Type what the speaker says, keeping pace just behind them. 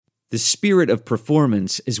The spirit of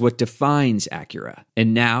performance is what defines Acura.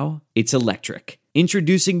 And now, it's electric.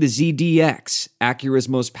 Introducing the ZDX, Acura's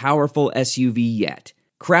most powerful SUV yet.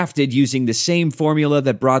 Crafted using the same formula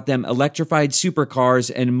that brought them electrified supercars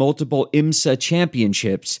and multiple IMSA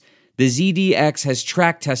championships, the ZDX has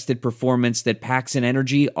track-tested performance that packs an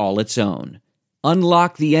energy all its own.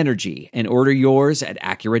 Unlock the energy and order yours at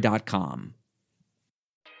Acura.com.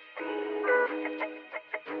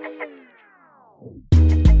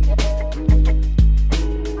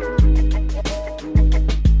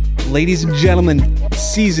 Ladies and gentlemen,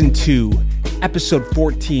 Season 2, Episode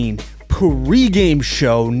 14, pre-game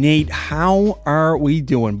show. Nate, how are we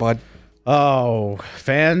doing, bud? Oh,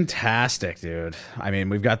 fantastic, dude. I mean,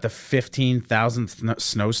 we've got the 15,000th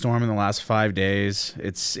snowstorm in the last 5 days.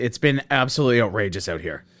 It's been absolutely outrageous out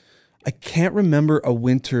here. I can't remember a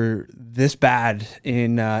winter this bad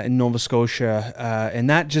in Nova Scotia, and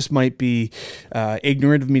that just might be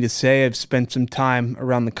ignorant of me to say. I've spent some time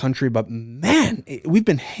around the country, but man, we've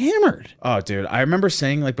been hammered. Oh, dude, I remember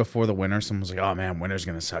saying like before the winter, someone was like, "Oh man, winter's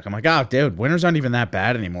gonna suck." I'm like, "Oh, dude, winters aren't even that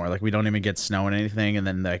bad anymore. Like we don't even get snow and anything." And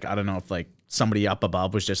then like I don't know if like somebody up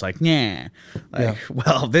above was just like, "Nah." Like,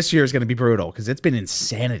 well, this year is gonna be brutal because it's been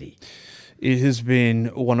insanity. It has been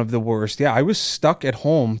one of the worst. Yeah, I was stuck at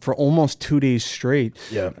home for almost 2 days straight.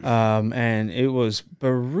 Yeah. And it was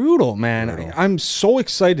brutal, man. I'm so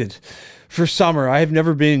excited for summer. I have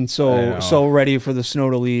never been so ready for the snow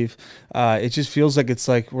to leave. It just feels like it's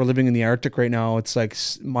like we're living in the Arctic right now. It's like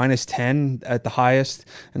minus 10 at the highest,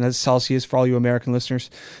 and that's Celsius for all you American listeners.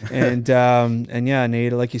 And and yeah,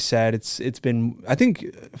 Nate, like you said, it's been, I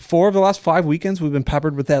think 4 of the last 5 weekends we've been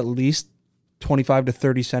peppered with at least 25 to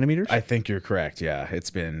 30 centimeters. I think you're correct. Yeah,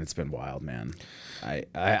 it's been wild, man.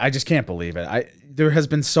 I just can't believe it. There has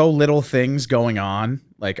been so little things going on,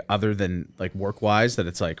 like other than like work wise, that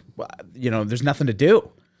it's like, you know, there's nothing to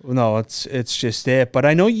do. No, it's just it. But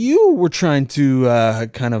I know you were trying to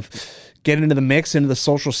kind of get into the mix, into the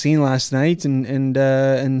social scene last night, and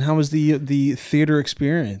how was the theater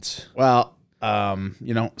experience? Well,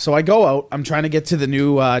 you know, so I go out, I'm trying to get to the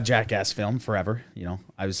new Jackass film, Forever. You know,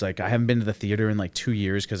 I was like, I haven't been to the theater in like 2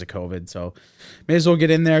 years because of COVID, so may as well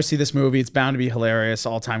get in there, see this movie. It's bound to be hilarious,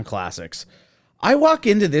 all-time classics. I walk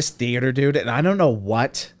into this theater, dude, and I don't know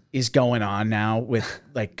what is going on now with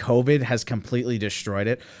like COVID has completely destroyed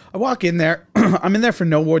it. I walk in there, I'm in there for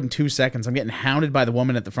no more than 2 seconds. I'm getting hounded by the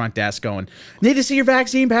woman at the front desk going, "Need to see your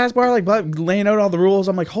vaccine passport," like laying out all the rules.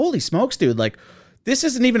 I'm like, holy smokes, dude, like, this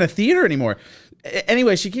isn't even a theater anymore.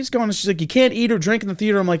 Anyway, she keeps going. She's like, "You can't eat or drink in the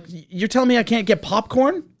theater." I'm like, "You're telling me I can't get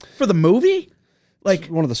popcorn for the movie?" Like, it's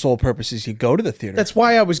one of the sole purposes you go to the theater. That's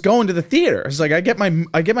why I was going to the theater. It's like I get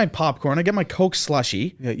my popcorn, I get my Coke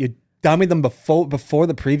slushy. Yeah, you dummy them before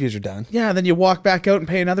the previews are done. Yeah, then you walk back out and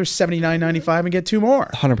pay another $79.95 and get 2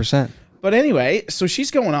 more. 100%. But anyway, so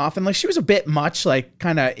she's going off, and like she was a bit much, like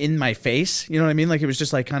kind of in my face. You know what I mean? Like it was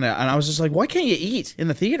just like kind of, and I was just like, "Why can't you eat in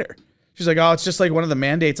the theater?" She's like, "Oh, it's just like one of the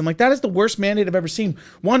mandates." I'm like, "That is the worst mandate I've ever seen."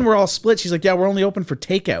 One, we're all split. She's like, "Yeah, we're only open for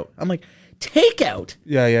takeout." I'm like, "Takeout?"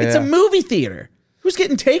 Yeah. It's a movie theater. Who's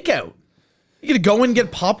getting takeout? You gonna go and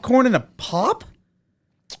get popcorn and a pop?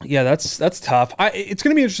 Yeah, that's tough. It's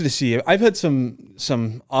gonna be interesting to see. I've had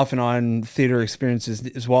some off and on theater experiences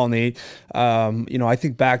as well, Nate. You know, I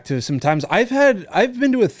think back to some times I've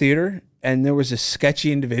been to a theater and there was a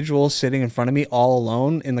sketchy individual sitting in front of me all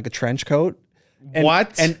alone in like a trench coat.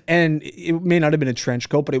 What? And it may not have been a trench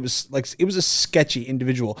coat, but it was a sketchy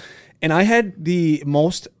individual. And I had the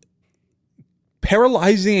most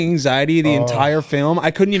paralyzing anxiety the entire film. I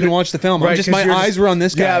couldn't even watch the film. Right, my eyes were on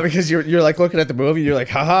this guy. Yeah, because you're like looking at the movie, you're like,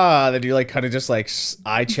 haha, then you like kind of just like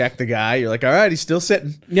eye check the guy. You're like, all right, he's still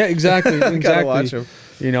sitting. Yeah, exactly. Gotta watch him.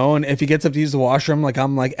 You know, and if he gets up to use the washroom, like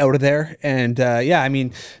I'm like out of there. And yeah, I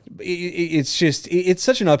mean, it's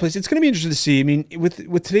such an odd place. It's going to be interesting to see. I mean,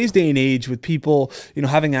 with today's day and age, with people, you know,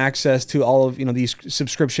 having access to all of, you know, these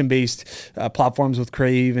subscription based platforms with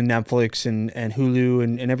Crave and Netflix and Hulu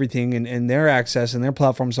and everything, and their access and their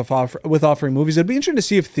platforms with offering movies. It'd be interesting to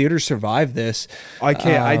see if theaters survive this.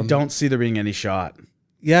 I don't see there being any shot.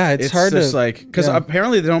 Yeah, it's hard just to like, because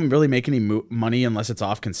apparently they don't really make any money unless it's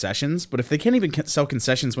off concessions. But if they can't even sell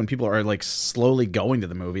concessions when people are like slowly going to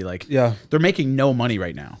the movie, like they're making no money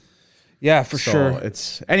right now. Yeah, for sure.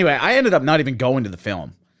 It's anyway. I ended up not even going to the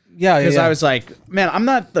film. Yeah, because I was like, man, I'm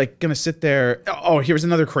not like gonna sit there. Oh, here's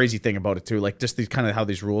another crazy thing about it too, like just these kind of how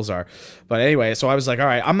these rules are. But anyway, so I was like, all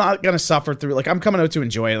right, I'm not gonna suffer through. Like, I'm coming out to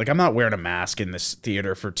enjoy it. Like, I'm not wearing a mask in this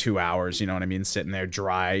theater for 2 hours. You know what I mean? Sitting there,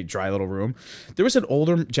 dry little room. There was an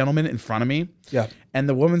older gentleman in front of me. Yeah. And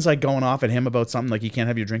the woman's like going off at him about something like you can't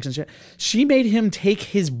have your drinks and shit. She made him take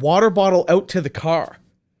his water bottle out to the car.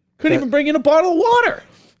 Couldn't even bring in a bottle of water.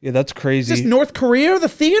 Yeah, that's crazy. Is this North Korea or the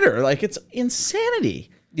theater? Like, it's insanity.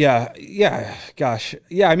 Yeah, gosh.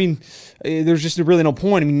 Yeah, I mean, there's just really no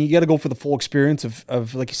point. I mean, you got to go for the full experience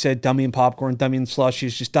of, like you said, dummying popcorn, dummying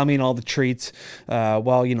slushies, just dummying all the treats,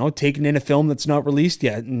 while, taking in a film that's not released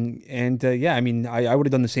yet. And yeah, I mean, I would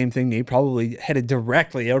have done the same thing. They probably headed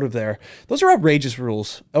directly out of there. Those are outrageous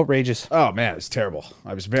rules. Outrageous. Oh, man, it's terrible.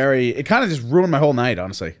 It kind of just ruined my whole night,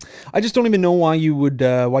 honestly. I just don't even know why you would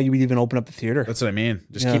even open up the theater. That's what I mean.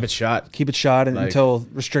 Just keep it shut. Keep it shut until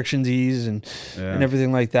restrictions ease and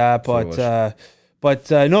everything like that.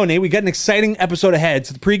 But no, Nate, we got an exciting episode ahead.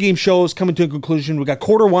 So the pregame show is coming to a conclusion. We got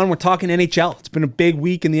quarter one. We're talking NHL. It's been a big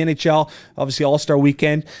week in the NHL. Obviously, All-Star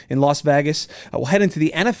Weekend in Las Vegas. We'll head into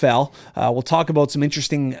the NFL. We'll talk about some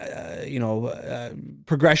interesting,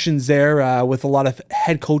 progressions there with a lot of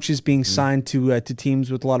head coaches being signed to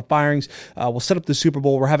teams with a lot of firings. We'll set up the Super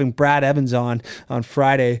Bowl. We're having Brad Evans on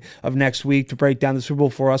Friday of next week to break down the Super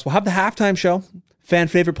Bowl for us. We'll have the halftime show. Fan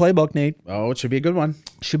favorite playbook, Nate. Oh, it should be a good one.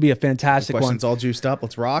 Should be a fantastic one. Questions all juiced up.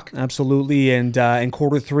 Let's rock. Absolutely. And in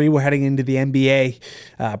quarter three, we're heading into the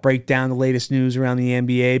NBA. Break down the latest news around the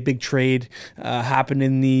NBA. Big trade happened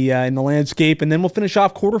in the landscape. And then we'll finish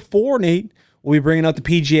off quarter four, Nate. We'll be bringing out the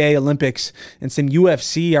PGA Olympics and some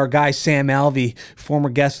UFC. Our guy Sam Alvey, former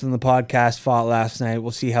guest on the podcast, fought last night.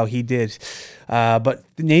 We'll see how he did. But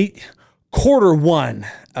Nate, quarter one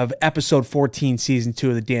of episode 14, season 2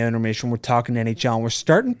 of the Daily Intermission. We're talking NHL, and we're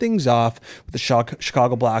starting things off with the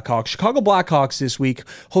Chicago Blackhawks. Chicago Blackhawks this week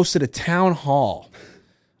hosted a town hall.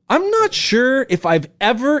 I'm not sure if I've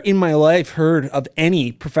ever in my life heard of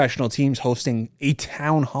any professional teams hosting a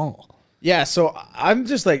town hall. Yeah, so I'm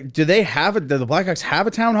just like, do the Blackhawks have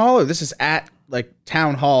a town hall, or this is at like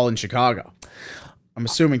town hall in Chicago? I'm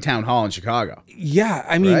assuming town hall in Chicago. Yeah,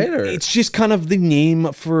 I mean, it's just kind of the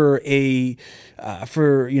name for the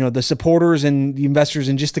supporters and the investors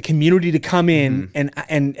and just the community to come in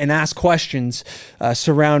and ask questions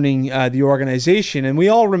surrounding the organization. And we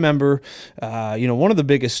all remember, one of the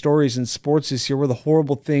biggest stories in sports this year were the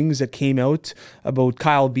horrible things that came out about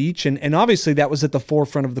Kyle Beach, and obviously that was at the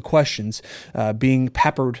forefront of the questions, being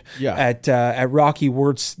peppered at Rocky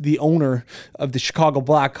Wirtz, the owner of the Chicago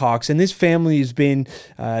Blackhawks, and his family has been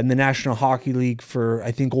in the National Hockey League for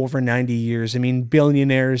I think over 90 years. I mean,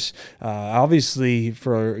 billionaires. Obviously,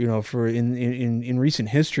 in recent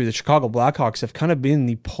history, the Chicago Blackhawks have kind of been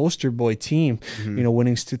the poster boy team.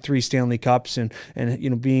 Winning 3 Stanley Cups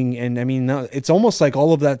it's almost like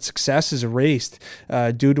all of that success is erased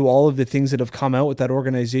due to all of the things that have come out with that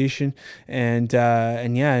organization.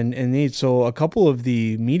 So a couple of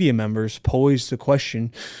the media members posed the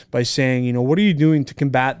question by saying, what are you doing to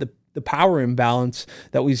combat the power imbalance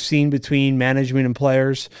that we've seen between management and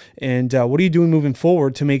players, and what are you doing moving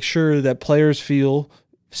forward to make sure that players feel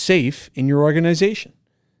safe in your organization?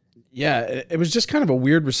 Yeah, it was just kind of a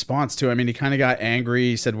weird response too. I mean, he kind of got angry.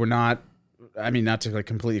 He said, not to like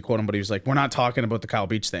completely quote him, but he was like, we're not talking about the Kyle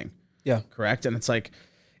Beach thing. Yeah. Correct. And it's like,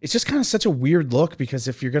 it's just kind of such a weird look, because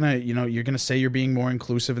if you're going to say you're being more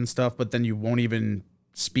inclusive and stuff, but then you won't even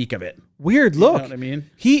speak of it. Weird look. You know what I mean?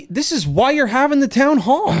 This is why you're having the town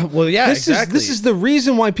hall. Well, yeah, exactly. This is the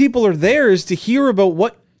reason why people are there, is to hear about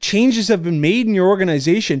what changes have been made in your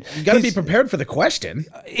organization. You got to be prepared for the question.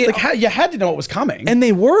 You had to know what was coming. And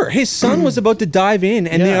they were. His son was about to dive in,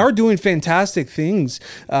 and they are doing fantastic things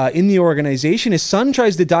in the organization. His son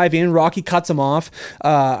tries to dive in. Rocky cuts him off.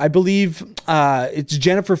 I believe it's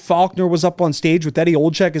Jennifer Faulkner was up on stage with Eddie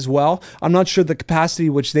Olczyk as well. I'm not sure the capacity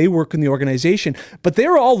which they work in the organization, but they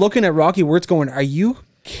were all looking at Rocky Wirtz going, are you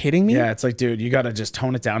kidding me? Yeah, it's like, dude, you got to just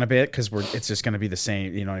tone it down a bit, because it's just going to be the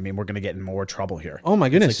same. You know what I mean? We're going to get in more trouble here. Oh my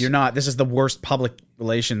goodness! This is the worst public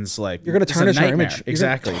relations. Like, you're going to tarnish our image.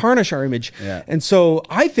 Exactly, tarnish our image. Yeah. And so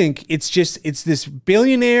I think it's this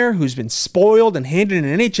billionaire who's been spoiled and handed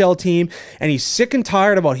an NHL team, and he's sick and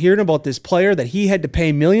tired about hearing about this player that he had to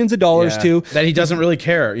pay millions of dollars to, that he doesn't really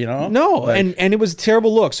care. No, and it was a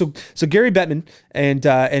terrible look. So Gary Bettman and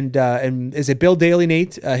is it Bill Daly,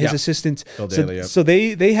 Nate, his assistant? Bill Daly. So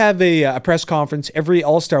they have a press conference every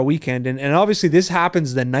All-Star weekend, and obviously this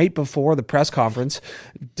happens the night before the press conference.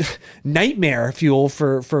 Nightmare fuel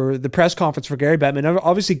for the press conference for Gary Bettman.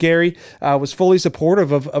 Obviously Gary was fully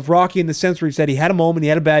supportive of Rocky, in the sense where he said he had a moment, he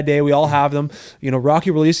had a bad day, we all have them.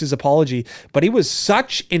 Rocky released his apology, but it was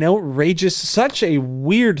such a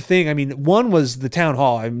weird thing. I mean, one was the town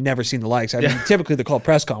hall. I've never seen the likes. I mean, typically they're called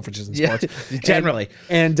press conferences in sports. Generally.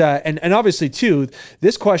 And obviously too,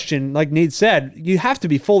 this question, like Nate said, you have to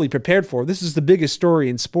be fully prepared for. This is the biggest story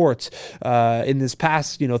in sports in this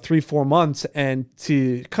past 3-4 months, and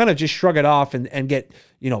to kind of just shrug it off and get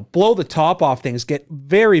blow the top off things, get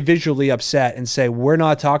very visually upset and say, we're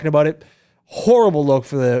not talking about it. Horrible look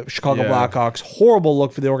for the Chicago Blackhawks. Horrible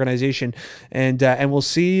look for the organization, and we'll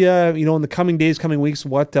see. In the coming days, coming weeks,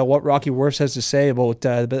 what Rocky Wirfs has to say about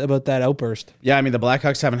that outburst. Yeah, I mean the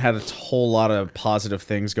Blackhawks haven't had a whole lot of positive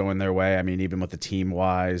things going their way. I mean, even with the team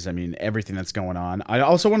wise, I mean everything that's going on. I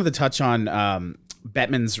also wanted to touch on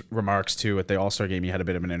Bettman's remarks too at the All-Star game. He had a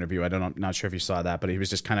bit of an interview. I'm not sure if you saw that, but he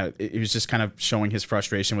was just kind of showing his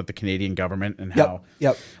frustration with the Canadian government and how.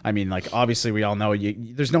 Yep. I mean, like obviously we all know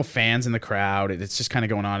there's no fans in the crowd. It's just kind of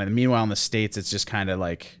going on, and meanwhile in the States, it's just kind of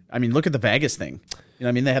like, I mean, look at the Vegas thing.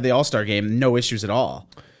 I mean, they had the All-Star game, no issues at all.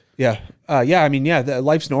 Yeah. I mean,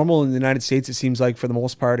 life's normal in the United States. It seems like for the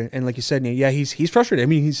most part, and like you said, he's frustrated.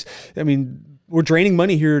 I mean, we're draining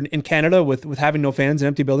money here in Canada with having no fans and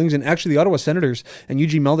empty buildings. And actually, the Ottawa Senators and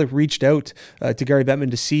Eugene Melnyk reached out to Gary Bettman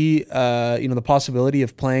to see the possibility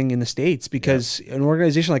of playing in the States, because an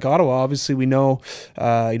organization like Ottawa, obviously we know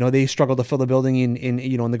they struggle to fill the building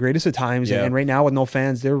in the greatest of times. And right now with no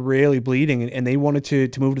fans, they're really bleeding, and they wanted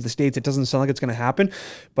to move to the States. It doesn't sound like it's going to happen,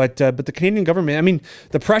 but the Canadian government, I mean,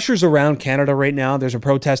 the pressures around Canada right now. There's a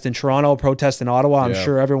protest in Toronto, a protest in Ottawa. I'm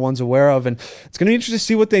sure everyone's aware of, and it's going to be interesting to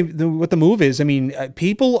see what the move is. I mean,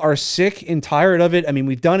 people are sick and tired of it. I mean,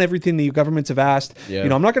 we've done everything the governments have asked. Yeah.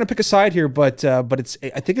 I'm not going to pick a side here, but I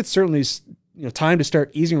think it's certainly time to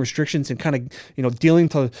start easing restrictions and kind of dealing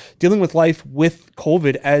with life with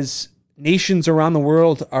COVID as nations around the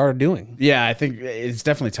world are doing. Yeah, I think it's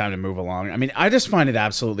definitely time to move along. I mean, I just find it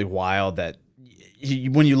absolutely wild that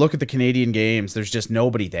when you look at the Canadian games, there's just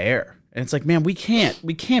nobody there, and it's like, man, we can't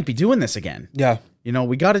be doing this again. Yeah.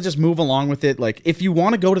 We got to just move along with it. Like, if you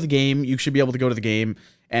want to go to the game, you should be able to go to the game.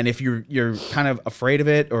 And if you're kind of afraid of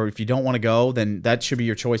it, or if you don't want to go, then that should be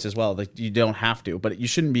your choice as well. Like, you don't have to, but you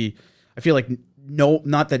shouldn't be. I feel like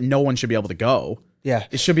not that no one should be able to go. Yeah,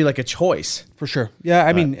 it should be like a choice for sure. Yeah,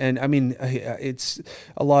 I mean, it's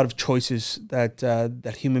a lot of choices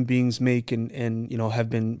that human beings make, and have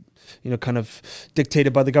been kind of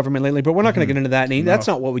dictated by the government lately. But we're not going to get into that, Nate. No. That's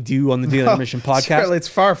not what we do on the Daily Intermission podcast. It's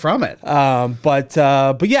far from it.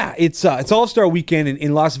 But yeah, it's All-Star Weekend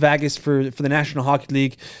in Las Vegas for the National Hockey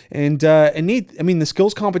League, and Nate, I mean, the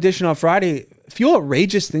skills competition on Friday, a few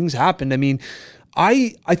outrageous things happened. I mean,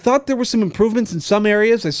 I thought there were some improvements in some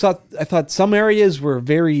areas. I thought some areas were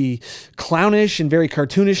very clownish and very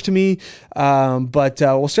cartoonish to me. But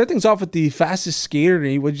we'll start things off with the fastest skater.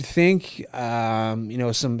 What did you think?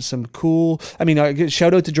 Some cool. I mean,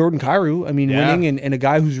 shout out to Jordan Kyrou. I mean, winning and a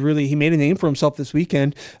guy who's he made a name for himself this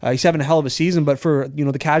weekend. He's having a hell of a season. But for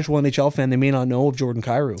the casual NHL fan, they may not know of Jordan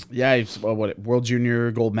Kyrou. Yeah, he's World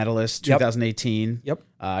Junior gold medalist 2018. Yep.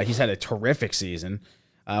 He's had a terrific season.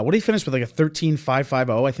 What did he finish with, like a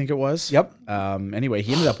 13.550, I think it was? Yep. Anyway,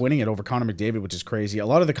 he ended up winning it over Connor McDavid, which is crazy. A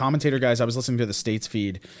lot of the commentator guys, I was listening to the States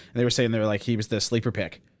feed, and they were saying he was the sleeper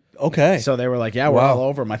pick. Okay. So they were like, yeah, we're all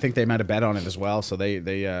over him. I think they might have bet on it as well, so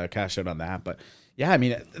they cashed out on that. But yeah, I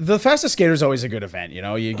mean, the fastest skater is always a good event.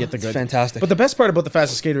 You get the good. Fantastic. But the best part about the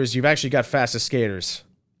fastest skater is you've actually got fastest skaters.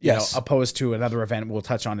 Opposed to another event we'll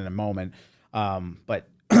touch on in a moment. But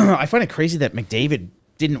I find it crazy that McDavid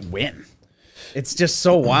didn't win. It's just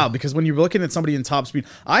so wild, because when you're looking at somebody in top speed,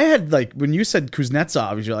 I had when you said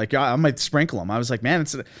Kuznetsov, you're like, I might sprinkle him. I was like, man,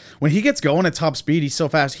 when he gets going at top speed, he's so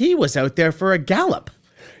fast. He was out there for a gallop.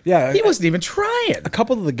 Yeah, he wasn't even trying. A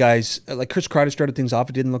couple of the guys, like Chris Kreider, started things off.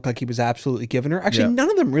 It didn't look like he was absolutely giving her. Actually, none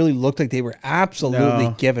of them really looked like they were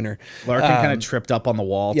absolutely giving her. Larkin kind of tripped up on the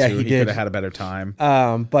wall, too. He could have had a better time.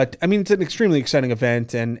 But, I mean, it's an extremely exciting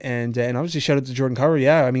event. And obviously, shout out to Jordan Kyrou.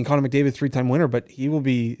 Yeah, I mean, Connor McDavid, 3-time winner, but he will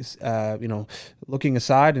be, looking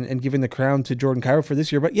aside and giving the crown to Jordan Kyrou for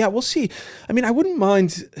this year. But, yeah, we'll see. I mean, I wouldn't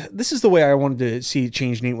mind. This is the way I wanted to see it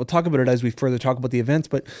change, Nate. We'll talk about it as we further talk about the events.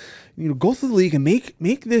 But, go through the league and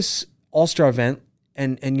make this All-Star event,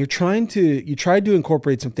 and you tried to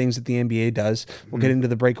incorporate some things that the NBA does. We'll get into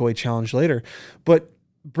the breakaway challenge later, but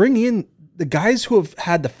bring in the guys who have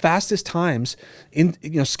had the fastest times in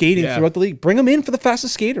skating throughout the league. Bring them in for the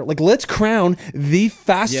fastest skater. Like, let's crown the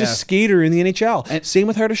fastest skater in the NHL. And same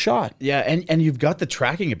with hardest shot. Yeah, and you've got the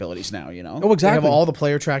tracking abilities now. Oh, exactly. They have all the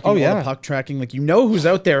player tracking, all the puck tracking. Like, who's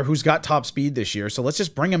out there who's got top speed this year. So let's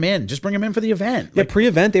just bring them in. Just bring them in for the event. Yeah,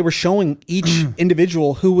 pre-event they were showing each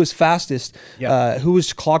individual who was fastest, who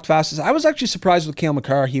was clocked fastest. I was actually surprised with Cale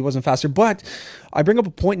Makar. He wasn't faster, but I bring up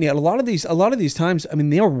a point, Nate. A lot of these times, I mean,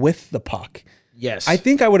 they are with the puck. Yes. I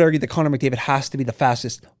think I would argue that Connor McDavid has to be the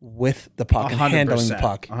fastest with the puck and handling the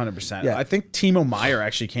puck. 100%. Yeah. I think Timo Meier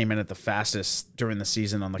actually came in at the fastest during the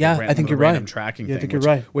season on I think you're random right. tracking thing. I think you're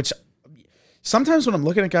right. Which sometimes when I'm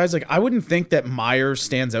looking at guys, like I wouldn't think that Meyer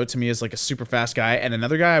stands out to me as like a super fast guy, and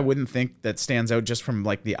another guy I wouldn't think that stands out just from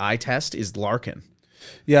like the eye test is Larkin.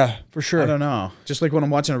 Yeah, for sure. I don't know. Just like when I'm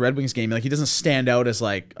watching a Red Wings game, like he doesn't stand out as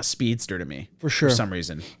like a speedster to me. For sure. For some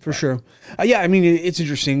reason. For sure. Yeah, I mean, it's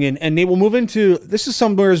interesting. And Nate, we'll move into, this is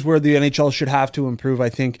somewhere where the NHL should have to improve, I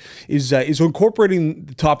think, is incorporating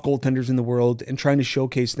the top goaltenders in the world and trying to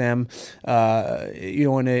showcase them,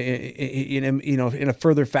 in a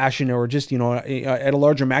further fashion, or just, at a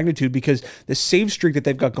larger magnitude, because the save streak that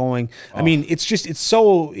they've got going, I mean,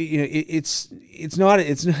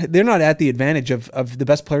 they're not at the advantage of the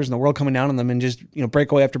best players in the world coming down on them and just,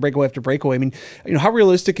 breakaway after breakaway after breakaway. I mean, how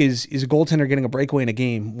realistic is a goaltender getting a breakaway in a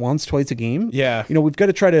game? Once, twice a game? Yeah. We've got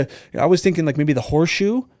to try to, I was thinking like maybe the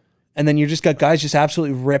horseshoe, and then you just got guys just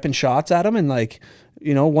absolutely ripping shots at them and like,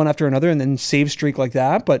 one after another, and then save streak like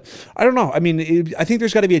that. But I don't know. I mean, I think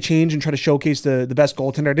there's got to be a change and try to showcase the best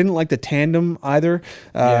goaltender. I didn't like the tandem either.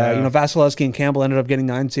 Vasilevsky and Campbell ended up getting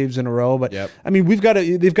 9 saves in a row. But I mean, they've got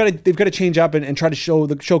to change up and try to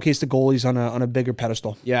showcase the goalies on a bigger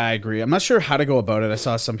pedestal. Yeah, I agree. I'm not sure how to go about it. I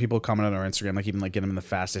saw some people comment on our Instagram, like even like get them in the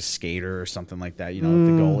fastest skater or something like that. Like the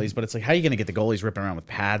goalies, but it's like, how are you going to get the goalies ripping around with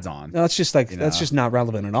pads on? No, it's just like that's just not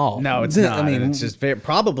relevant at all. No, it's not. I mean, it's just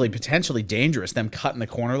probably potentially dangerous. Them cutting the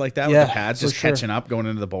corner like that with the pads just catching up going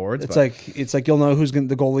into the boards. It's like you'll know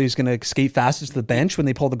the goalie's going to skate fastest to the bench when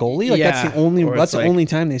they pull the goalie. Like that's the only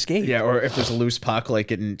time they skate. Yeah, or if there's a loose puck like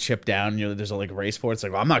getting chipped down, there's a like race for it. It's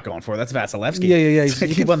like, well, I'm not going for it. That's Vasilevsky. Yeah.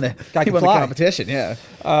 He won the competition. Yeah.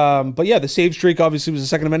 But yeah, the save streak obviously was the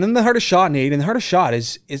second event, and the hardest shot, Nate. And the hardest shot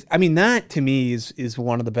is I mean, that to me is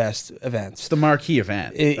one of the best events. It's the marquee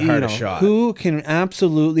event. The hardest shot. Who can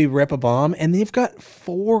absolutely rip a bomb? And they've got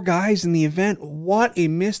 4 guys in the event. What a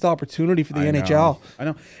missed opportunity for the NHL. I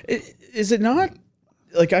know. Is it not?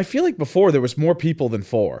 Like, I feel like before there was more people than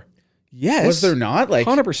 4. Yes. Was there not? Like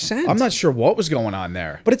 100%. I'm not sure what was going on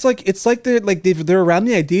there. But it's like they're around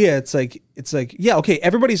the idea. It's like yeah, okay,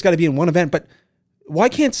 everybody's got to be in one event, but why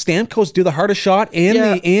can't Stamkos do the hardest shot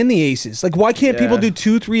and the aces? Like, why can't people do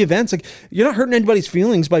 2-3 events? Like, you're not hurting anybody's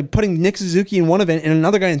feelings by putting Nick Suzuki in one event and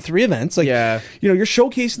another guy in 3 events. Like, you're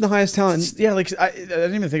showcasing the highest talent. Yeah, like I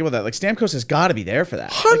didn't even think about that. Like, Stamkos has got to be there for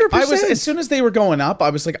that. 100%. Like, as soon as they were going up, I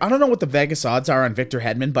was like, I don't know what the Vegas odds are on Victor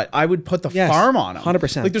Hedman, but I would put the farm on him.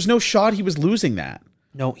 100%. Like, there's no shot he was losing that.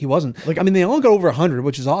 No, he wasn't. Like, I mean, they all got over 100,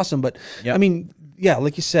 which is awesome. But I mean, yeah,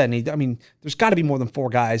 like you said, Nate, I mean, there's got to be more than 4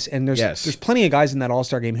 guys, and there's plenty of guys in that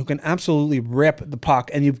All-Star game who can absolutely rip the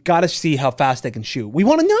puck, and you've got to see how fast they can shoot. We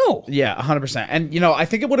want to know. Yeah, 100%. And I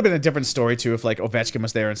think it would have been a different story too if like Ovechkin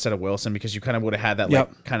was there instead of Wilson, because you kind of would have had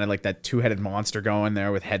that kind of like that 2-headed monster going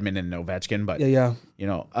there with Hedman and Ovechkin. But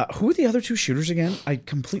who are the other 2 shooters again? I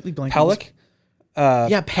completely blanked. Pelech.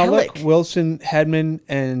 Pelech, Wilson, Hedman,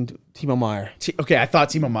 and Timo Meier. Okay, I thought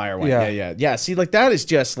Timo Meier went. Yeah. See, like that is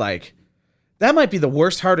just like. That might be the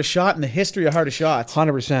worst hardest shot in the history of hardest shots.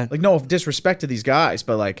 100%. Like, no disrespect to these guys,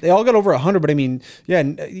 but like... They all got over 100, but I mean, yeah,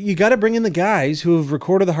 you got to bring in the guys who have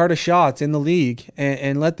recorded the hardest shots in the league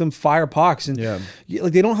and let them fire pucks. And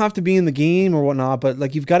like, they don't have to be in the game or whatnot, but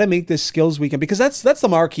like, you've got to make this skills weekend, because that's the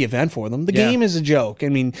marquee event for them. The game is a joke. I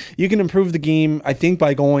mean, you can improve the game, I think,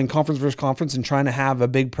 by going conference versus conference and trying to have a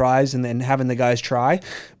big prize and then having the guys try.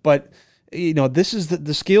 But... this is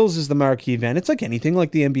the skills is the marquee event. It's like anything,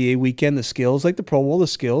 like the NBA weekend, the skills, like the Pro Bowl, the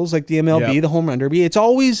skills, like the MLB, the home run derby. It's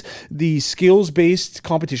always the skills-based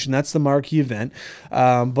competition. That's the marquee event.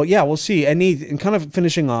 But yeah, we'll see. And kind of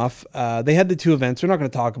finishing off, they had the 2 events. We're not going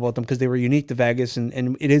to talk about them because they were unique to Vegas,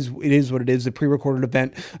 and it is what it is. The pre-recorded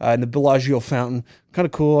event in the Bellagio Fountain. Kind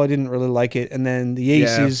of cool. I didn't really like it. And then the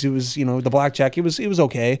aces, it was, the blackjack, it was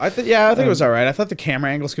okay. I think it was all right. I thought the camera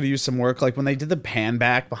angles could have used some work. Like when they did the pan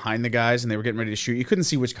back behind the guys and they were getting ready to shoot, you couldn't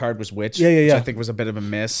see which card was which. Which I think was a bit of a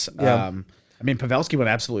miss. Yeah. I mean, Pavelski went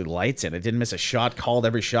absolutely lights in it. Didn't miss a shot, called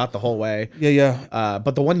every shot the whole way.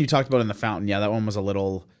 But the one you talked about in the fountain, that one was a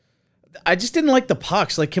little... I just didn't like the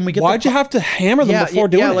pucks. Like, can we get? Why'd you have to hammer them before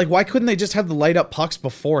doing it? Yeah, like why couldn't they just have the light up pucks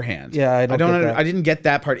beforehand? Yeah, I didn't get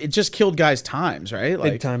that part. It just killed guys' times, right?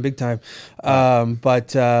 Like, big time.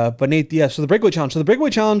 But Nate, so the breakaway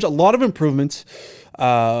challenge. A lot of improvements.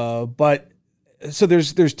 But so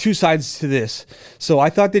there's 2 sides to this. So I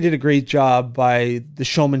thought they did a great job by the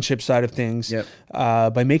showmanship side of things.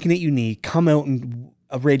 By making it unique, come out in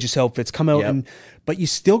outrageous outfits, but you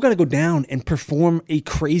still got to go down and perform a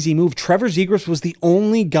crazy move. Trevor Zegras was the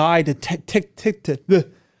only guy to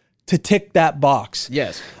to tick that box.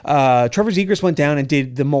 Yes. Trevor Zegras went down and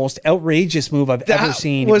did the most outrageous move I've ever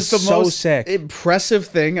seen. Was the so most sick. impressive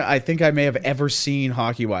thing I think I may have ever seen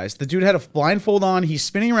hockey-wise. The dude had a blindfold on. He's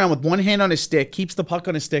spinning around with one hand on his stick, keeps the puck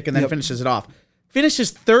on his stick, and then finishes it off.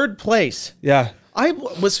 Finishes third place. Yeah.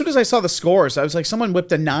 As soon as I saw the scores, I was like, someone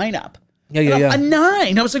whipped a 9 up. Yeah. A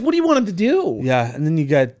 9. I was like, what do you want him to do? Yeah, and then you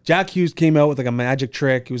got Jack Hughes came out with like a magic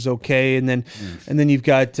trick. It was okay, and then you've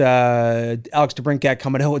got Alex DeBrincat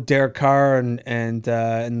coming out with Derek Carr and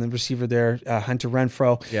the receiver there, Hunter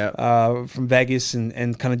Renfro, from Vegas,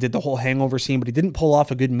 and kind of did the whole hangover scene, but he didn't pull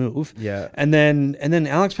off a good move. Yeah, and then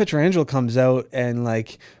Alex Pietrangelo comes out and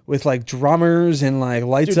like with like drummers and like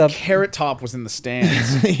lights up. Carrot Top was in the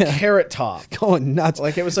stands. Carrot Top going nuts.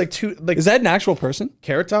 Like it was like two. Like, is that an actual person?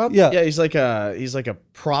 Carrot Top? Yeah. He's like a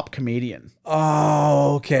prop comedian.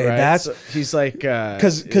 Oh, okay. Right? That's so he's like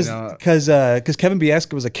because Kevin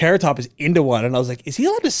Biesca was a Carrot Top is into one, and I was like, is he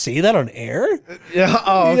allowed to say that on air? Yeah.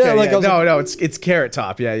 Oh, okay. Yeah, No, it's Carrot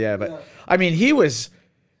Top. Yeah. But I mean, he was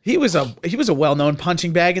a well-known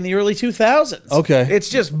punching bag in the early 2000s. Okay. It's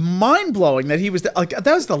just mind-blowing that he was that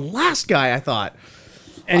was the last guy I thought.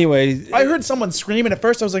 Anyway, I heard someone screaming at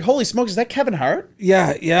first. I was like, "Holy smokes, is that Kevin Hart?"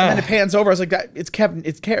 Yeah. And then it pans over. I was like, "It's Kevin.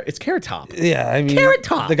 It's Carrot Top." Yeah, I mean, Carrot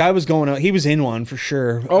Top. The guy was going out. He was in one for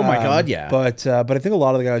sure. Oh my God, yeah. But I think a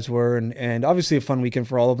lot of the guys were, and obviously a fun weekend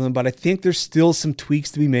for all of them. But I think there's still some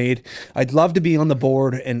tweaks to be made. I'd love to be on the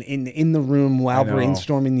board and in the room while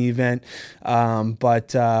brainstorming the event.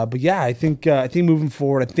 But yeah, I think moving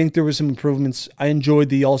forward, I think there was some improvements. I enjoyed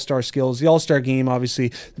the All-Star skills. The All-Star game, obviously,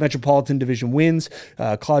 the Metropolitan Division wins.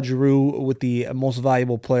 Claude Giroux with the most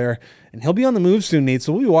valuable player, and he'll be on the move soon, Nate.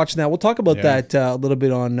 So we'll be watching that. We'll talk about that a little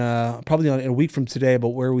bit on probably on a week from today, about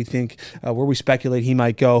where we think, where we speculate he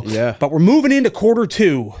might go. Yeah. But we're moving into quarter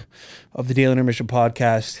 2 of the Daily Intermission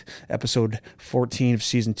podcast, episode 14 of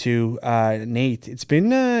season 2. Nate, it's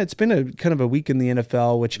been a kind of a week in the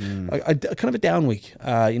NFL, which a kind of a down week.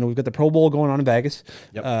 We've got the Pro Bowl going on in Vegas.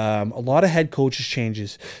 Yep. A lot of head coaches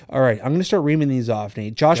changes. All right, I'm going to start reaming these off,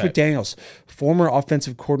 Nate. Josh McDaniels, former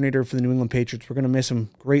offensive coordinator for the New England Patriots. We're going to miss him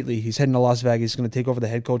greatly. He's heading to Las Vegas. He's going to take over the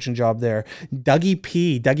head coaching job there. Dougie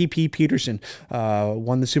P. Peterson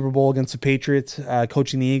won the Super Bowl against the Patriots,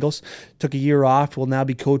 coaching the Eagles. Took a year off. Will now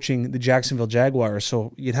be coaching the Jacksonville Jaguars.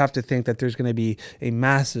 So you'd have to think that there's going to be a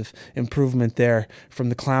massive improvement there from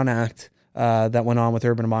the clown act that went on with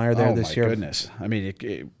Urban Meyer there this year. Oh my goodness! I mean,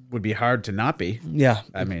 it would be hard to not be. Yeah,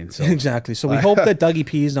 I mean, so. Exactly. So we hope that Dougie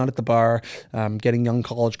P is not at the bar, getting young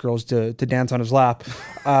college girls to dance on his lap.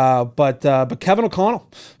 But Kevin O'Connell,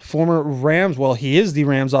 former Rams, well, he is the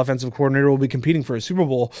Rams offensive coordinator, will be competing for a Super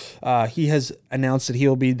Bowl. He has announced that he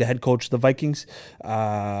will be the head coach of the Vikings.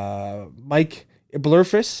 Mike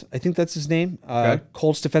Blurfus, I think that's his name.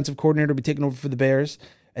 Colts defensive coordinator, will be taking over for the Bears.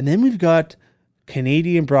 And then we've got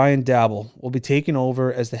Canadian Brian Dabble will be taking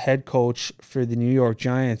over as the head coach for the New York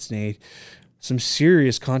Giants, Nate. Some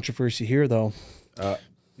serious controversy here, though.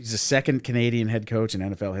 He's the second Canadian head coach in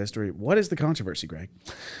NFL history. What is the controversy, Greg?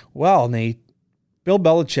 Well, Nate, Bill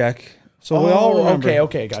Belichick. So we all remember.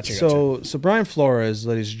 Okay, gotcha. So Brian Flores,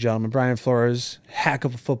 ladies and gentlemen, Brian Flores, heck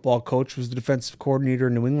of a football coach, was the defensive coordinator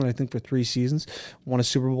in New England, I think, for 3 seasons. Won a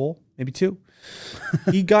Super Bowl, maybe 2.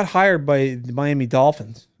 He got hired by the Miami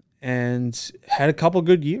Dolphins and had a couple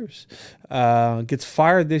good years. Gets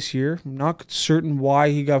fired this year. I'm not certain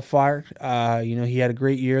why he got fired. He had a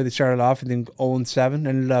great year. They started off, I think, 0-7,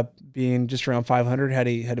 ended up being just around 500, had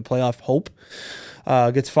a playoff hope.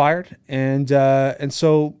 Gets fired. And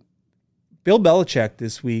so Bill Belichick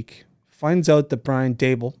this week finds out that Brian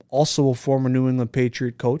Dable, also a former New England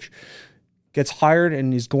Patriot coach, gets hired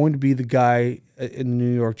and is going to be the guy in the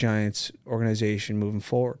New York Giants organization moving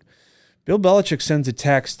forward. Bill Belichick sends a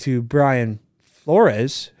text to Brian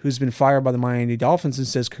Flores, who's been fired by the Miami Dolphins, and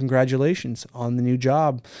says, congratulations on the new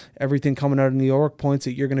job. Everything coming out of New York points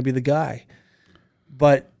that you're going to be the guy.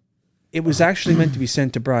 But it was actually meant to be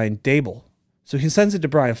sent to Brian Dable. So he sends it to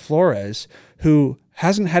Brian Flores, who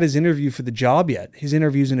hasn't had his interview for the job yet. His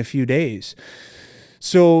interview's in a few days.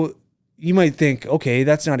 So you might think, okay,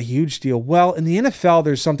 that's not a huge deal. Well, in the NFL,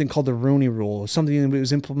 there's something called the Rooney Rule, something that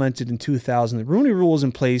was implemented in 2000. The Rooney Rule is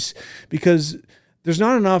in place because there's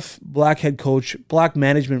not enough black head coach, black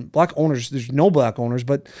management, black owners. There's no black owners,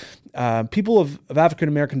 but people of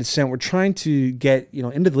African-American descent were trying to get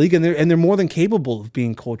into the league, and they're more than capable of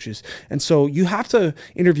being coaches. And so you have to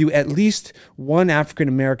interview at least one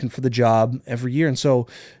African-American for the job every year. And so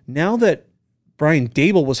now that Brian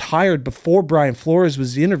Dable was hired before Brian Flores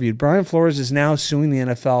was interviewed. Brian Flores is now suing the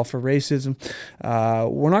NFL for racism.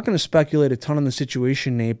 We're not going to speculate a ton on the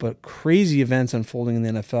situation, Nate, but crazy events unfolding in the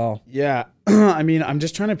NFL. Yeah. I mean, I'm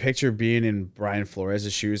just trying to picture being in Brian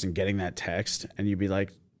Flores' shoes and getting that text, and you'd be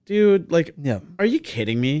like, dude, like, are you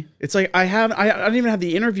kidding me? It's like I don't even have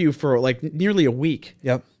the interview for like nearly a week.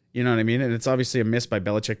 Yep. You know what I mean? And it's obviously a miss by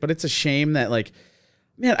Belichick, but it's a shame that, like,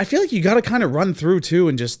 man, I feel like you got to kind of run through too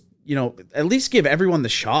and just, you know, at least give everyone the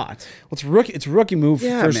shot. Well, it's a rookie move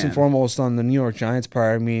first and foremost on the New York Giants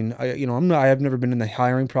part. I mean, I have never been in the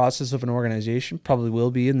hiring process of an organization. Probably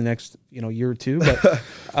will be in the next, year or two.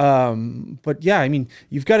 But yeah, I mean,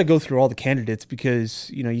 you've got to go through all the candidates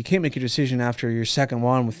because, you can't make a decision after your second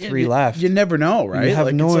one with three left. You never know, right? You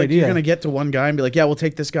have no idea. You're going to get to one guy and be like, yeah, we'll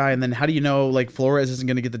take this guy. And then how do you know, like, Flores isn't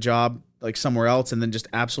going to get the job like somewhere else and then just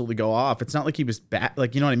absolutely go off? It's not like he was back.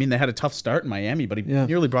 Like, you know what I mean? They had a tough start in Miami, but he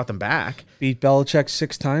nearly brought them back. Beat Belichick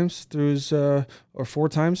 6 times through his, or 4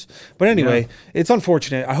 times. But anyway, it's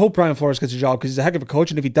unfortunate. I hope Brian Flores gets a job because he's a heck of a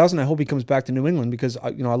coach. And if he doesn't, I hope he comes back to New England because, I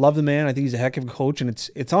love the man. I think he's a heck of a coach. And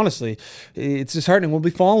it's honestly, it's disheartening. We'll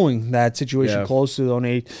be following that situation closely, though,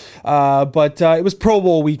 Nate. But it was Pro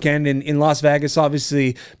Bowl weekend in Las Vegas.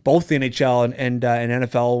 Obviously, both the NHL and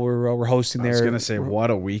NFL were hosting there. I was going to say,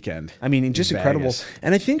 what a weekend. I mean, just incredible.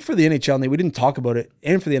 And I think for the NHL, Nate, we didn't talk about it,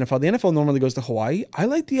 and for the NFL normally goes to Hawaii. I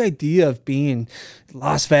like the idea of being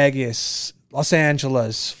Las Vegas, Los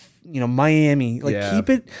Angeles, Miami. Keep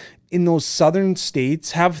it in those southern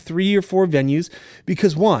states, have 3 or 4 venues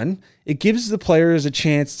because one, it gives the players a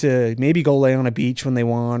chance to maybe go lay on a beach when they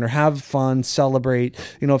want or have fun, celebrate.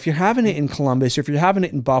 If you're having it in Columbus or if you're having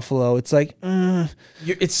it in Buffalo, it's like,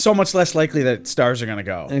 it's so much less likely that stars are going to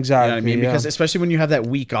go. Exactly. You know what I mean? Because especially when you have that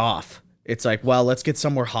week off, it's like, well, let's get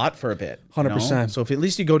somewhere hot for a bit. 100%. So if at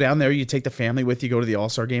least you go down there, you take the family with you, go to the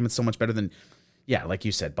All-Star game, it's so much better than, like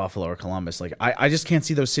you said, Buffalo or Columbus. Like, I just can't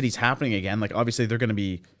see those cities happening again. Like, obviously, they're going to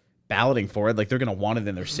be balloting for it. Like, they're going to want it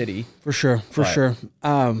in their city. For sure.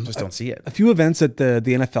 Just don't see it. A few events that the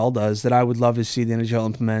NFL does that I would love to see the NHL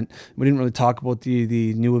implement. We didn't really talk about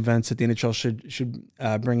the new events that the NHL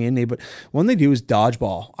should bring in, but one they do is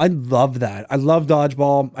dodgeball. I love that. I love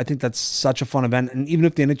dodgeball. I think that's such a fun event. And even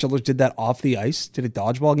if the NHLers did that off the ice, did a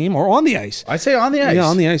dodgeball game or on the ice. I'd say on the ice. Yeah,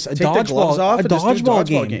 on the ice. Take the gloves off a and just do a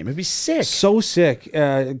dodgeball game. It'd be sick. So sick.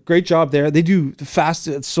 Great job there. They do the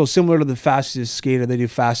fastest, so similar to the fastest skater, they do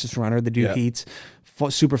fastest runner, they do heats.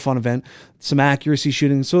 Super fun event, some accuracy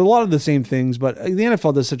shooting, so a lot of the same things, but the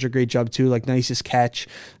NFL does such a great job too, like nicest catch,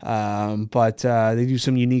 but they do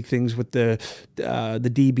some unique things with the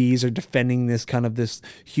DBs are defending this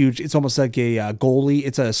huge, it's almost like a goalie,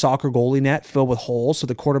 it's a soccer goalie net filled with holes, so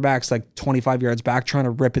the quarterback's like 25 yards back trying to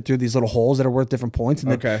rip it through these little holes that are worth different points,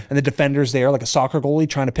 and the defender's there like a soccer goalie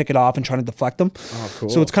trying to pick it off and trying to deflect them. Oh, cool.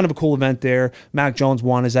 So it's kind of a cool event there. Mac Jones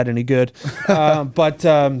won. Is that any good? But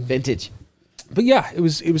vintage. But yeah, it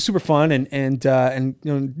was super fun, and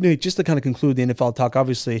just to kind of conclude the NFL talk.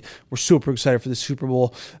 Obviously, we're super excited for the Super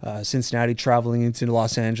Bowl. Cincinnati traveling into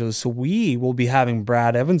Los Angeles, so we will be having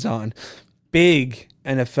Brad Evans on, big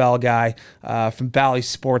NFL guy from Bally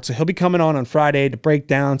Sports. So he'll be coming on Friday to break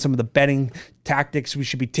down some of the betting tactics we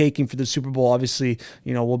should be taking for the Super Bowl. Obviously,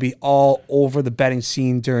 we'll be all over the betting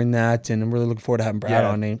scene during that, and I'm really looking forward to having Brad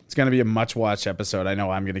on, Nate. It's going to be a much-watched episode. I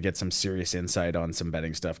know I'm going to get some serious insight on some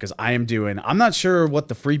betting stuff because I'm not sure what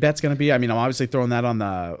the free bet's going to be. I mean, I'm obviously throwing that on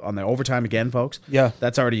the overtime again, folks. Yeah.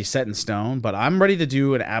 That's already set in stone, but I'm ready to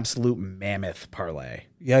do an absolute mammoth parlay.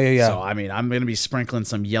 Yeah. So, I mean, I'm going to be sprinkling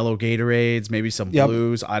some yellow Gatorades, maybe some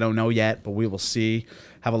blues. I don't know yet, but we will see.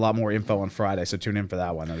 Have a lot more info on Friday, so tune in for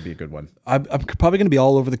that one. That'll be a good one. I'm probably going to be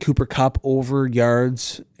all over the Cooper Cup over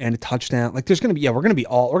yards and a touchdown. Like, there's going to be, we're going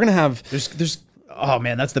to have. There's. Oh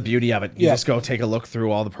man, that's the beauty of it. You just go take a look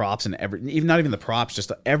through all the props and even not even the props,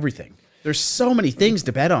 just everything. There's so many things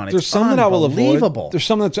to bet on. It's There's some that I will avoid. There's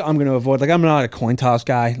some that I'm going to avoid. Like, I'm not a coin toss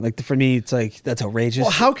guy. Like, for me, it's like, that's outrageous.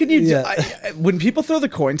 Well, how can you when people throw the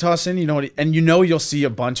coin toss in, you'll see a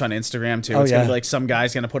bunch on Instagram too. It's going to be like some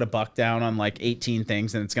guy's going to put a buck down on like 18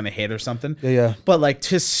 things and it's going to hit or something. Yeah. But like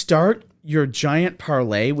to start your giant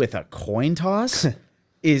parlay with a coin toss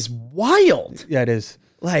is wild. Yeah, it is.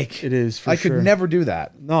 Like, it is. I could never do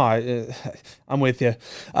that. No, I'm with you.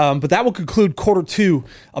 But that will conclude quarter 2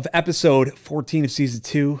 of episode 14 of season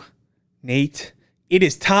 2. Nate, it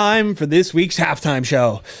is time for this week's halftime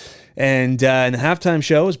show. And the halftime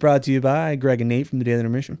show is brought to you by Greg and Nate from the Daily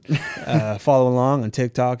Intermission. Follow along on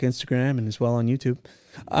TikTok, Instagram, and as well on YouTube.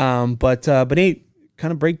 But Nate,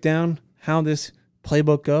 kind of break down how this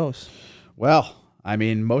playbook goes. Well, I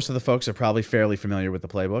mean, most of the folks are probably fairly familiar with the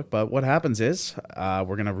playbook, but what happens is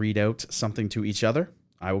we're going to read out something to each other.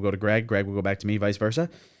 I will go to Greg. Greg will go back to me, vice versa.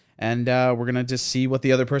 And we're going to just see what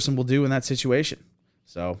the other person will do in that situation.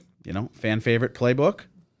 So, fan favorite playbook.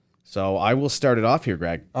 So I will start it off here,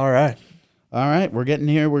 Greg. All right. We're getting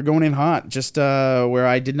here. We're going in hot. Just where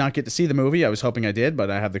I did not get to see the movie. I was hoping I did,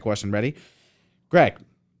 but I have the question ready. Greg,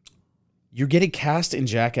 you're getting cast in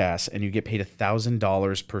Jackass, and you get paid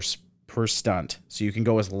 $1,000 per stunt. So you can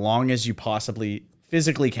go as long as you possibly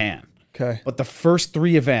physically can. Okay. But the first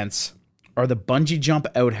 3 events are the bungee jump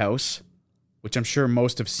outhouse, which I'm sure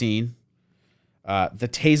most have seen, the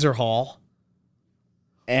taser hall,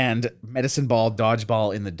 and medicine ball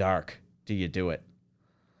dodgeball in the dark. Do you do it?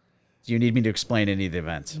 Do you need me to explain any of the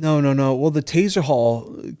events? No. Well, the taser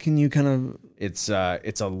hall, can you kind of... It's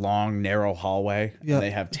a long, narrow hallway. Yeah. And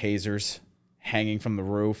they have tasers hanging from the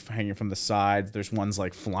roof, hanging from the sides. There's ones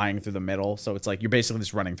like flying through the middle. So it's like you're basically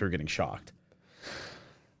just running through getting shocked.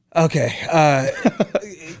 Okay.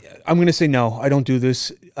 I'm going to say no, I don't do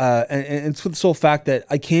this. And it's for the sole fact that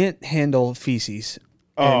I can't handle feces.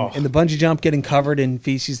 And the bungee jump getting covered in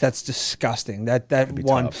feces, that's disgusting. That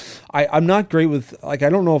one, tough. I'm not great with, I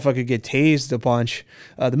don't know if I could get tased a bunch.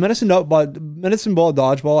 The medicine ball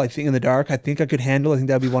dodgeball, I think in the dark, I think I could handle. I think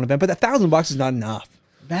that'd be one event, but $1,000 is not enough.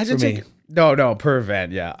 Imagine taking... No, per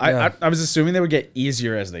event, yeah. I was assuming they would get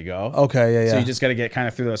easier as they go. Okay, yeah. So you just got to get kind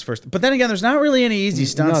of through those first. But then again, there's not really any easy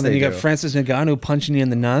stunts. No, then you got Francis Ngannou punching you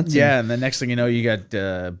in the nuts. Yeah, and the next thing you know, you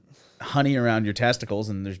got honey around your testicles,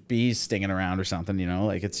 and there's bees stinging around or something.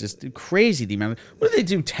 It's just crazy. The amount. What did they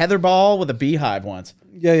do? Tetherball with a beehive once.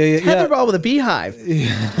 Yeah. Tetherball with a beehive.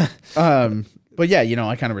 Yeah. But yeah,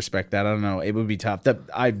 I kind of respect that. I don't know. It would be tough.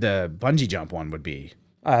 The bungee jump one would be.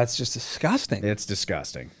 That's just disgusting. It's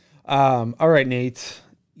disgusting. All right, Nate.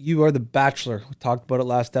 You are the Bachelor. We talked about it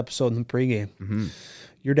last episode in the pregame. Mm-hmm.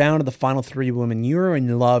 You're down to the final 3 women. You're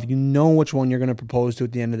in love. You know which one you're going to propose to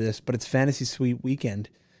at the end of this, but it's Fantasy Suite weekend.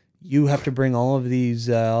 You have to bring all of these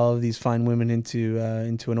fine women into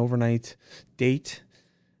an overnight date.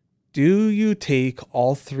 Do you take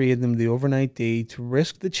all 3 of them to the overnight date,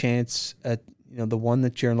 risk the chance at the one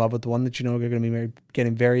that you're in love with, the one that you're going to be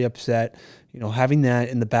getting very upset, having that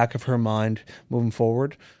in the back of her mind moving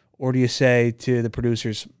forward? Or do you say to the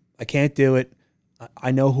producers, I can't do it.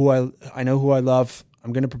 I know who I love.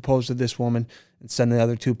 I'm going to propose to this woman and send the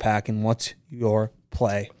other 2 packing. What's your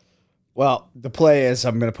play? Well, the play is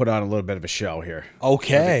I'm going to put on a little bit of a show here.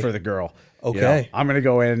 Okay. For the girl. Okay. I'm going to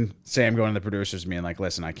go in, say I'm going to the producers, being like,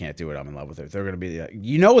 listen, I can't do it. I'm in love with her. They're going to be like,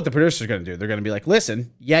 what the producers are going to do? They're going to be like,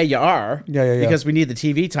 listen, yeah, you are. Yeah. Because we need the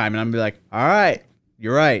TV time. And I'm going to be like, all right,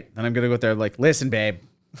 you're right. And I'm going to go out there like, listen, babe.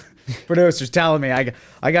 Producers telling me I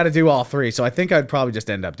got to do all 3, so I think I'd probably just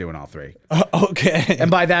end up doing all 3. Okay, and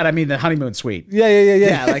by that I mean the honeymoon suite. Yeah.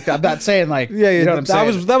 Yeah, like I'm not saying like you know what I'm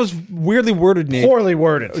saying. That was weirdly worded, Nate. Poorly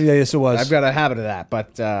worded. Yeah, yes, it was. I've got a habit of that,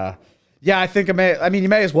 but yeah, I think you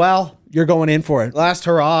may as well. You're going in for it. Last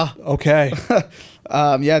hurrah. Okay.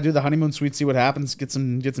 Yeah, do the honeymoon suite, see what happens, get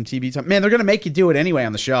some TV time. Man, they're gonna make you do it anyway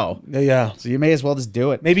on the show. Yeah. So you may as well just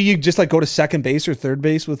do it. Maybe you just go to second base or third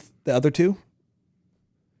base with the other 2.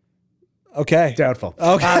 Okay. Doubtful.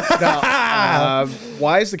 Okay.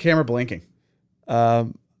 Why is the camera blinking?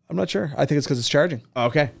 I'm not sure. I think it's because it's charging.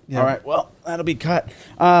 Okay. Yeah. All right. Well, that'll be cut.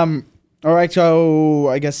 All right. So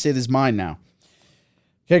I guess it is mine now.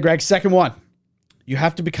 Okay, Greg. Second one. You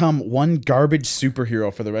have to become one garbage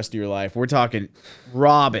superhero for the rest of your life. We're talking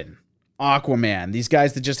Robin, Aquaman. These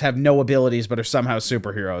guys that just have no abilities but are somehow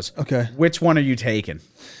superheroes. Okay. Which one are you taking?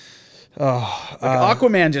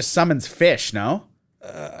 Aquaman just summons fish, no?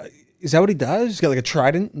 Is that what he does? He's got a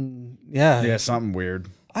trident? And, yeah. Yeah, something weird.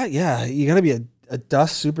 Yeah, you got to be a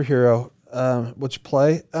dust superhero. What's your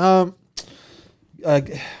play?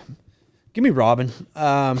 Give me Robin.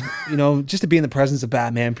 Just to be in the presence of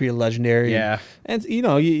Batman, pretty legendary. Yeah. And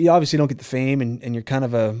you obviously don't get the fame and you're kind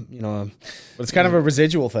of but it's kind of a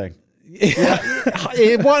residual thing. Yeah.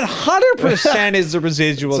 100% is the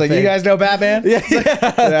residual thing. So you guys know Batman? Yeah.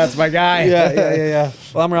 That's my guy. Yeah.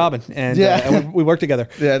 Well, I'm Robin, and we work together.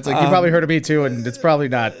 Yeah, it's like you probably heard of me too, and it's probably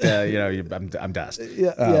not. I'm dust.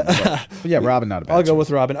 Yeah. But Robin, not a bad. I'll go with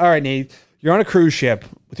Robin. All right, Nate. You're on a cruise ship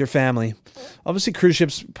with your family. Obviously, cruise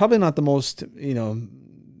ships probably not the most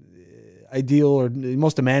ideal or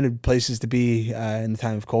most demanded places to be in the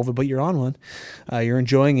time of COVID, but you're on one. You're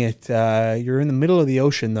enjoying it. You're in the middle of the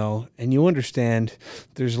ocean, though, and you understand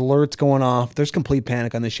there's alerts going off. There's complete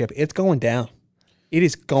panic on the ship. It's going down. It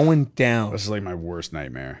is going down. This is like my worst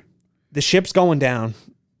nightmare. The ship's going down,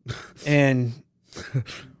 and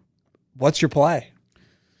what's your play?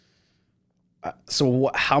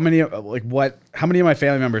 So how many of my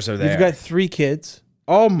family members are there? You've got 3 kids.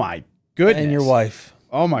 Oh my goodness. And your wife.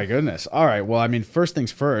 Oh my goodness. All right. Well, I mean, first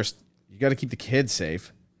things first, you got to keep the kids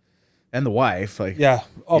safe and the wife. Like, yeah.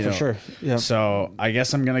 Oh, for sure. Yeah. So I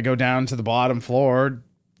guess I'm going to go down to the bottom floor,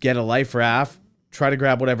 get a life raft, try to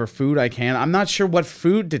grab whatever food I can. I'm not sure what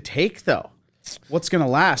food to take though. What's going to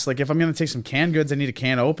last? Like if I'm going to take some canned goods, I need a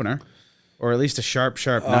can opener. Or at least a sharp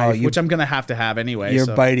knife, which I'm going to have anyway. You're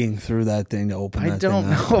biting through that thing to open that thing. I don't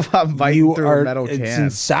know if I'm biting through a metal can. It's in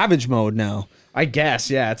savage mode now. I guess,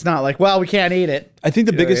 yeah. It's not like, well, we can't eat it. I think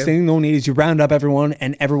the biggest thing they'll need is you round up everyone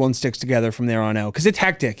and everyone sticks together from there on out because it's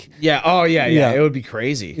hectic. Yeah. Oh, yeah. It would be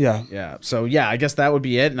crazy. Yeah. Yeah. So, yeah, I guess that would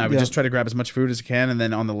be it. And I would just try to grab as much food as I can. And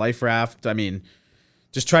then on the life raft, I mean,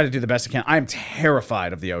 just try to do the best I can. I'm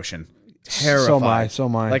terrified of the ocean. Terrified. So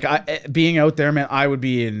am I. Like being out there, man, I would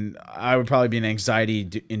probably be in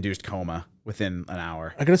anxiety-induced coma within an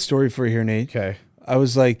hour. I got a story for you here, Nate. Okay. I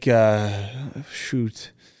was like,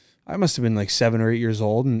 shoot, I must have been like 7 or 8 years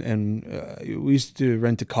old, and we used to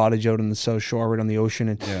rent a cottage out on the South Shore, right on the ocean,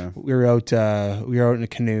 and we were out in a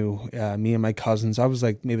canoe, me and my cousins. I was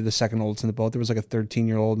like maybe the second oldest in the boat. There was like a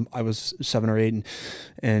 13-year-old. I was 7 or 8,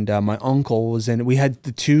 and my uncle was in. We had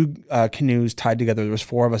the 2 canoes tied together. There was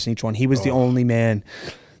 4 of us in each one. He was the only man.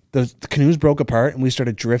 The canoes broke apart, and we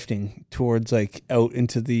started drifting towards like out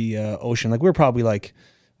into the ocean. Like we were probably like,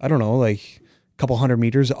 I don't know, like a couple 100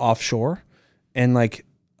 meters offshore, and like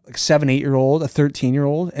 7, 8-year-old, a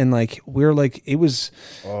 13-year-old, and like we're like it was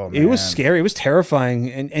scary, it was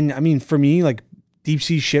terrifying, and I mean for me like deep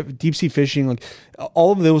sea fishing, like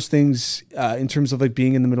all of those things in terms of like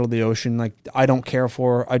being in the middle of the ocean, like I don't care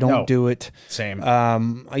for. I don't do it. Same.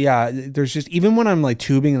 Yeah, there's just even when I'm like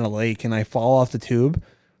tubing in a lake and I fall off the tube,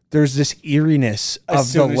 there's this eeriness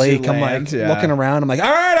of the lake. I'm like looking around. I'm like,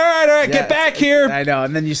 all right, get back here. I know.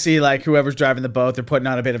 And then you see like whoever's driving the boat, they're putting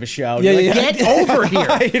on a bit of a show. Yeah, like, get over here.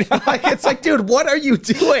 Like, it's like, dude, what are you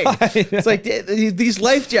doing? It's like these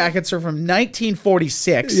life jackets are from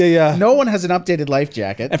 1946. Yeah. No one has an updated life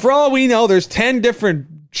jacket. And for all we know, there's 10 different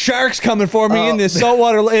sharks coming for me in this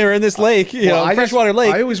saltwater or in this lake, freshwater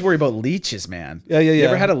lake. I always worry about leeches, man. Yeah. You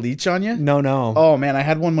ever had a leech on you? No. Oh man, I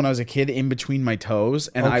had one when I was a kid in between my toes,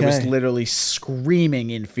 and I was literally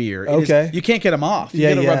screaming in fear. You can't get them off. You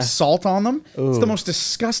gotta rub salt on them. Ooh. It's the most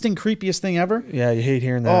disgusting, creepiest thing ever. Yeah, you hate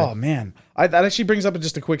hearing that. Oh man, that actually brings up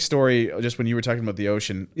just a quick story. Just when you were talking about the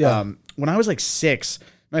ocean. Yeah. When I was like 6,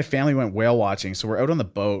 my family went whale watching, so we're out on the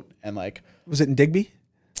boat, and like, was it in Digby?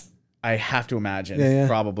 I have to imagine.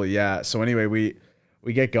 Probably, yeah. So anyway,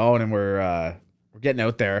 we get going and we're getting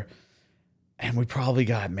out there, and we probably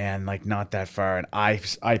got, man, like not that far, and I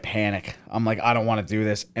panic. I'm like, I don't want to do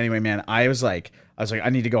this. Anyway, man, I was like, I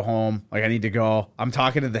need to go home. Like I need to go. I'm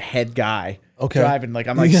talking to the head guy driving. Like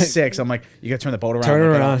I'm like 6. I'm like, you got to turn the boat around. Turn it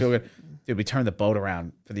around. I don't feel good. Dude, we turned the boat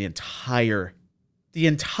around for the entire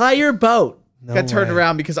boat got turned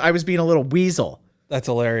around because I was being a little weasel. That's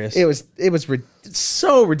hilarious. It was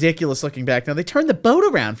so ridiculous looking back. Now they turned the boat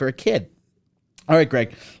around for a kid. All right,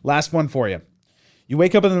 Greg, last one for you. You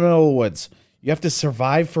wake up in the middle of the woods. You have to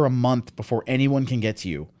survive for a month before anyone can get to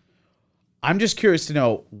you. I'm just curious to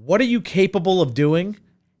know, what are you capable of doing?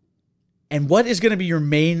 And what is going to be your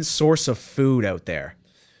main source of food out there?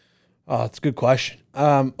 Oh, that's a good question.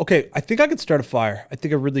 Okay, I think I could start a fire. I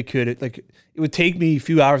think I really could. It would take me a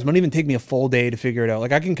few hours. It might even take me a full day to figure it out.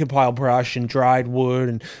 Like I can compile brush and dried wood,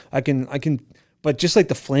 and I can. But just like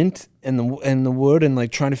the flint and the wood and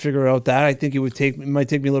like trying to figure out that, I think it might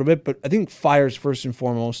take me a little bit. But I think fire's first and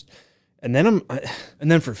foremost, and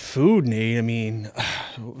then for food, Nate. I mean,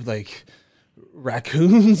 like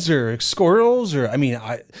raccoons or squirrels or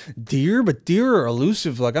deer, but deer are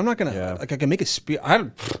elusive. Like I'm not gonna like I can make a spear. I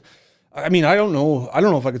don't know. I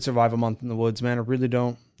don't know if I could survive a month in the woods, man. I really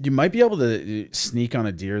don't. You might be able to sneak on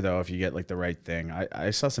a deer though if you get like the right thing. I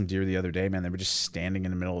saw some deer the other day, man. They were just standing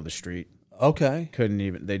in the middle of the street. Okay. They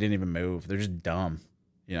didn't even move. They're just dumb.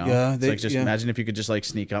 You know? Yeah. Imagine if you could just like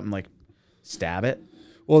sneak up and like stab it.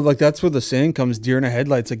 Well, like that's where the saying comes, deer in the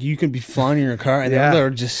headlights. Like you can be flying in your car and they're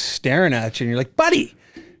just staring at you and you're like, buddy,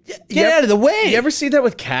 get out of the way. You ever see that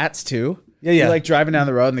with cats too? Yeah. You're like driving down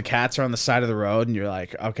the road and the cats are on the side of the road and you're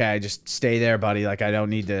like, okay, just stay there, buddy. Like I don't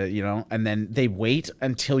need to, and then they wait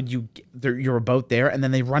until you're about there and then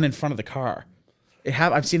they run in front of the car.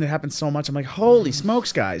 I've seen it happen so much. I'm like, holy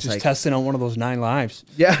smokes, guys. Just testing out one of those 9 lives.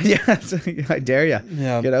 Yeah. I dare you.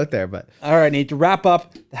 Yeah. Get out there. But all right, Nate, to wrap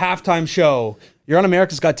up the halftime show, you're on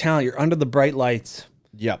America's Got Talent. You're under the bright lights.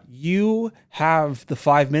 Yep. You have the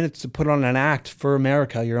 5 minutes to put on an act for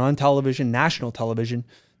America. You're on television, national television.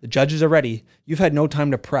 The judges are ready. You've had no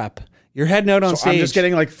time to prep. You're heading out on stage. I'm just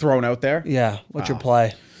getting like thrown out there. Yeah. What's your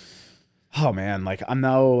play? Oh man, like I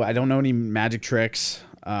don't know any magic tricks.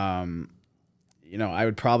 I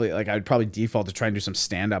would probably default to try and do some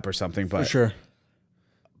stand up or something, but For sure.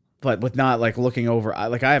 But with not like looking over,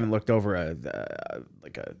 I haven't looked over a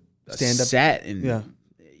Stand-up set in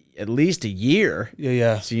at least a year.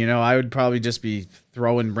 Yeah. So, I would probably just be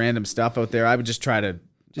throwing random stuff out there. I would just try to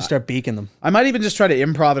start beaking them. I might even just try to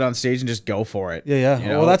improv it on stage and just go for it. Yeah.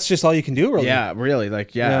 Well, that's just all you can do, really. Yeah, really.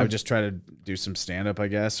 Like, I would just try to do some stand up, I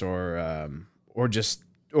guess, or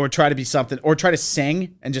try to be something, or try to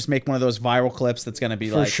sing and just make one of those viral clips that's going to be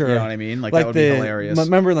For like, sure. you know what I mean? Like that would be hilarious.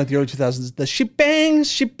 Remember in like the early 2000s, the she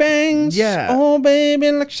bangs. Yeah. Oh, baby,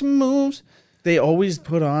 like she moves. They always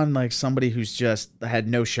put on like somebody who's just had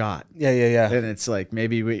no shot. Yeah. And it's like,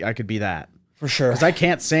 maybe I could be that. For sure. Because I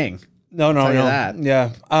can't sing. No. That.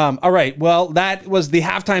 Yeah. All right. Well, that was the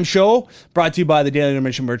halftime show brought to you by the Daily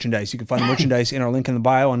Intermission merchandise. You can find the merchandise in our link in the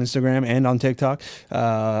bio on Instagram and on TikTok.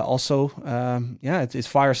 It's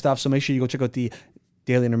fire stuff. So make sure you go check out the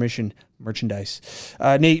Daily Intermission merchandise.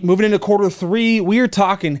 Nate, moving into quarter 3, we are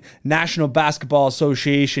talking National Basketball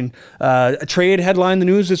Association. A trade headline the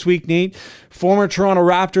news this week, Nate. Former Toronto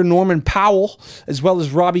Raptor Norman Powell, as well as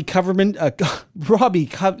Robbie Covington,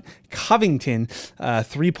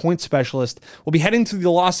 3-point specialist, will be heading to the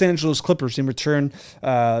Los Angeles Clippers. In return,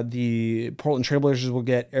 the Portland Trailblazers will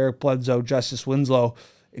get Eric Bledsoe, Justice Winslow,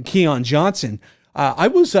 and Keon Johnson. I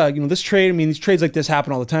was, this trade, these trades like this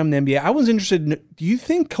happen all the time in the NBA. I was interested in, do you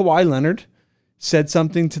think Kawhi Leonard said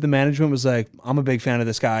something to the management, was like, I'm a big fan of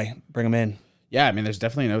this guy, bring him in? Yeah, there's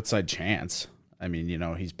definitely an outside chance.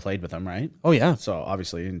 He's played with them, right? Oh, yeah. So,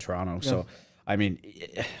 obviously, in Toronto. Yeah. So, I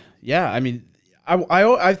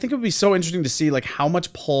think it would be so interesting to see, like, how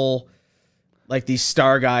much pull, like, these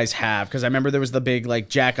star guys have. Because I remember there was the big, like,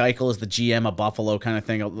 Jack Eichel is the GM of Buffalo kind of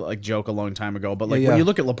thing, like, joke a long time ago. But, like, when you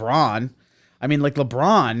look at LeBron,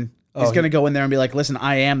 LeBron is going to go in there and be like, listen,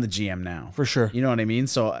 I am the GM now. For sure. You know what I mean?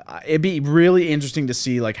 So it'd be really interesting to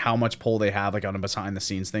see like how much pull they have like on a behind the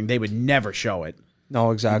scenes thing. They would never show it.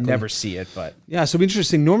 No, exactly. You'd never see it, but. Yeah, so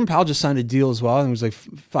interesting. Norman Powell just signed a deal as well. I think it was like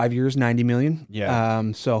 5 years, $90 million. Yeah.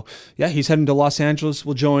 He's heading to Los Angeles.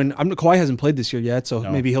 We'll join. Kawhi hasn't played this year yet, so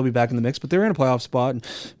maybe he'll be back in the mix, but they're in a playoff spot. And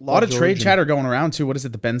a lot of trade chatter going around too. What is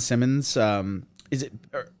it? The Ben Simmons?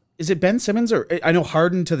 Is it Ben Simmons or I know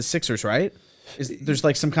Harden to the Sixers, right? There's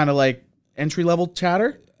like some kind of like entry level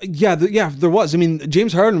chatter? Yeah, there was.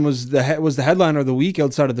 James Harden was the headliner of the week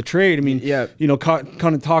outside of the trade.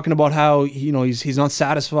 Kind of talking about how he's not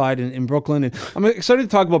satisfied in Brooklyn, and I'm excited to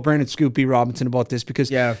talk about Brandon Scoopy Robinson about this because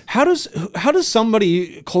how does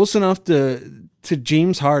somebody close enough to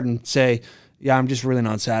James Harden say, yeah, I'm just really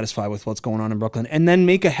not satisfied with what's going on in Brooklyn, and then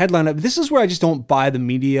make a headline of this is where I just don't buy the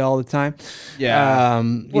media all the time. Yeah.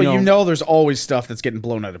 There's always stuff that's getting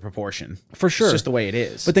blown out of proportion. For sure. It's just the way it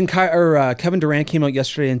is. But then Kevin Durant came out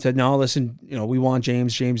yesterday and said, no, listen, we want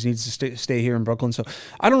James. James needs to stay here in Brooklyn. So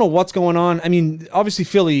I don't know what's going on. Obviously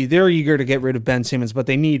Philly, they're eager to get rid of Ben Simmons, but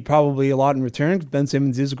they need probably a lot in return. Ben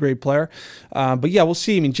Simmons is a great player. But yeah, we'll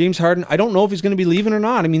see. James Harden, I don't know if he's going to be leaving or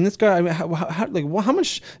not. This guy, how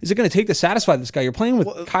much is it going to take to satisfy this guy? You're playing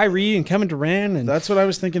with Kyrie and Kevin Durant, and that's what I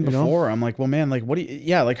was thinking before. I'm like, well, man, like, what do you?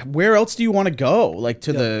 Yeah, like, where else do you want to go? Like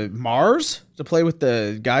to the Mars to play with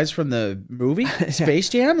the guys from the movie Space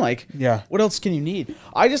Jam? Like, what else can you need?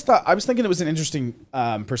 I was thinking it was an interesting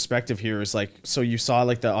perspective here. Is like, so you saw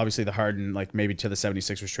like obviously the Harden like maybe to the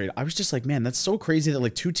 76ers trade. I was just like, man, that's so crazy that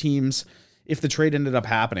like two teams, if the trade ended up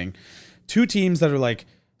happening, two teams that are like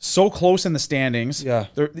so close in the standings. Yeah.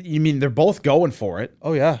 They're both going for it.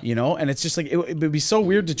 Oh, yeah. And it's just like, it would be so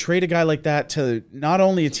weird to trade a guy like that to not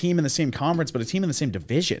only a team in the same conference, but a team in the same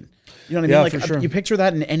division. You know what I mean? Like, for sure. You picture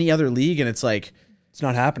that in any other league, and it's like, it's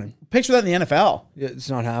not happening. Picture that in the NFL. Yeah, it's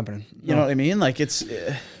not happening. You know what I mean? Like, it's.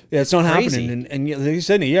 It's not crazy. happening, and like you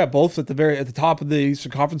said, both at the top of the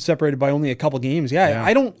Eastern Conference, separated by only a couple games.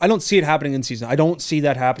 I don't see it happening in season. I don't see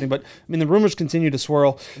that happening. But the rumors continue to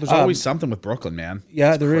swirl. There's always something with Brooklyn, man.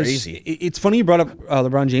 Yeah, there is. It's funny you brought up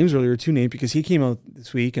LeBron James earlier too, Nate, because he came out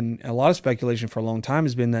this week, and a lot of speculation for a long time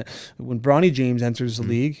has been that when Bronny James enters the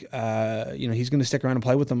league, he's going to stick around and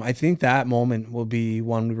play with them. I think that moment will be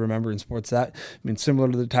one we remember in sports. That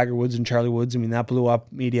similar to the Tiger Woods and Charlie Woods. That blew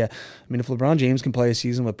up media. If LeBron James can play a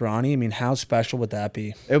season with Bronny, how special would that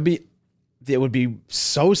be? It would be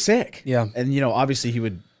so sick. Yeah. And, obviously he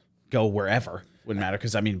would go wherever. Wouldn't matter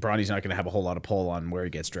because, Bronny's not going to have a whole lot of pull on where he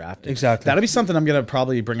gets drafted. Exactly. That'll be something I'm going to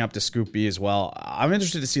probably bring up to Scoop B as well. I'm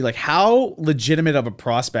interested to see, like, how legitimate of a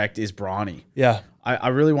prospect is Bronny? Yeah. I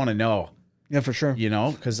really want to know. Yeah, for sure. You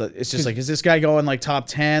know, because it's just like, is this guy going like top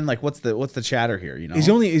 10? Like, what's the chatter here? You know,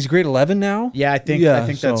 he's grade 11 now. Yeah, I think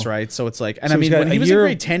that's right. So it's like, and so I mean, when he was in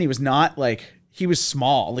grade 10, he was not like. He was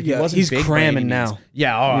small. Like he wasn't he's big cramming now.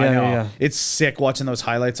 Yeah, I know. Yeah. It's sick watching those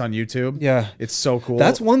highlights on YouTube. Yeah. It's so cool.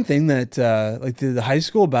 That's one thing that like the high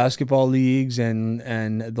school basketball leagues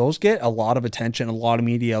and those get a lot of attention, a lot of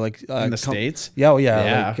media. Like in the States? Yeah,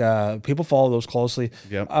 like people follow those closely.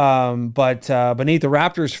 Yep. But Nate, the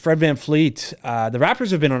Raptors, Fred VanVleet, the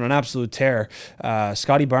Raptors have been on an absolute tear.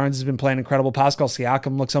 Scotty Barnes has been playing incredible. Pascal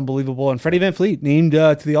Siakam looks unbelievable. And Freddie VanVleet named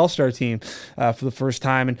to the All-Star team for the first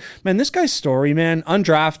time. And man, this guy's story, man,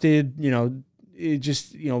 undrafted, it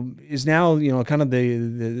just, is now, kind of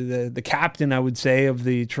the captain, I would say, of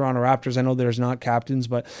the Toronto Raptors. I know there's not captains,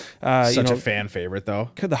 but such a fan favorite though.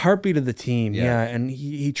 The heartbeat of the team. Yeah. And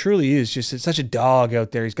he truly is just such a dog out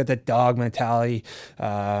there. He's got that dog mentality,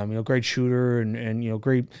 great shooter and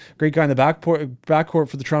great guy in the backcourt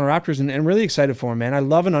for the Toronto Raptors and really excited for him, man. I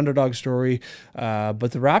love an underdog story. But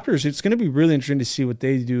the Raptors, it's going to be really interesting to see what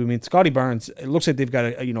they do. I mean, Scotty Barnes, it looks like they've got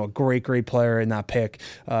a great player in that pick.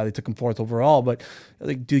 They took him 4th overall, but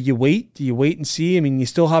like, do you wait and see? I mean, you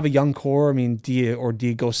still have a young core. I mean, do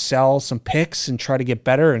you go sell some picks and try to get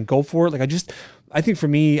better and go for it? Like, I think for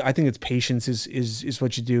me, I think it's patience is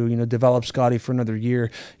what you do. Develop Scotty for another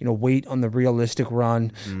year. Wait on the realistic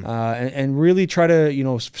run, and really try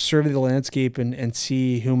to survey the landscape and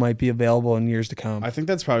see who might be available in years to come. I think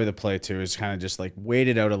that's probably the play too. Is kind of just like wait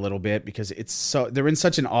it out a little bit because they're in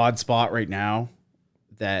such an odd spot right now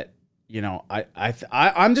that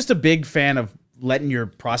I'm just a big fan of letting your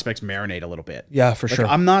prospects marinate a little bit. Yeah, for sure.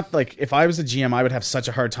 I'm not like, if I was a GM, I would have such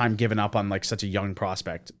a hard time giving up on like such a young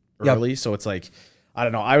prospect early. Yep. So it's like, I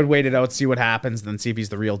don't know. I would wait it out, see what happens, then see if he's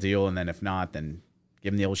the real deal. And then if not, then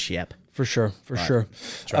give him the old ship. For sure. Sure.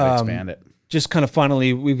 Try to expand it. Just kind of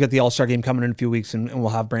finally, we've got the All-Star game coming in a few weeks, and we'll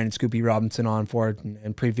have Brandon Scoopy Robinson on for it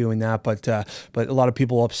and previewing that. But a lot of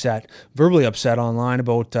people verbally upset online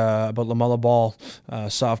about LaMelo Ball,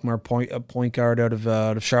 sophomore point guard out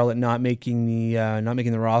of Charlotte, not making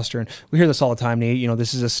the roster. And we hear this all the time, Nate.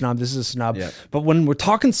 This is a snub. Yeah. But when we're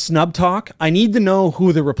talking snub talk, I need to know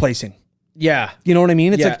who they're replacing. Yeah. You know what I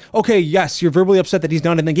mean? It's like, okay, yes, you're verbally upset that he's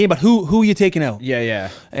not in the game, but who are you taking out? Yeah.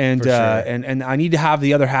 And sure. and I need to have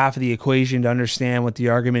the other half of the equation to understand what the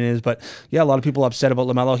argument is. But yeah, a lot of people upset about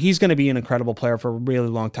LaMelo. He's going to be an incredible player for a really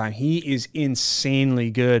long time. He is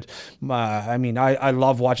insanely good. I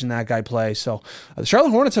love watching that guy play. So the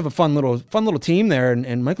Charlotte Hornets have a fun little team there,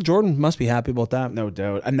 and Michael Jordan must be happy about that. No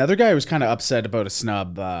doubt. Another guy who was kind of upset about a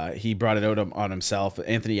snub. He brought it out on himself.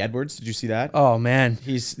 Anthony Edwards. Did you see that? Oh man,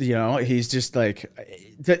 he's just like,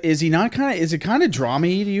 is it kind of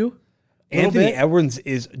drama-y to you? Anthony Edwards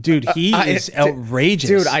is, dude, he is outrageous.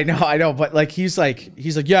 Dude, I know, but like he's like,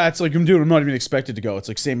 yeah, it's like, dude, I'm not even expected to go. It's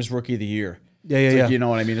like same as Rookie of the Year. Yeah. Like, you know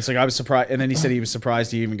what I mean? It's like I was surprised, and then he said he was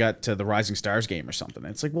surprised he even got to the Rising Stars game or something.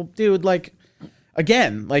 It's like, well, dude, like,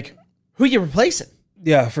 again, like, who are you replacing?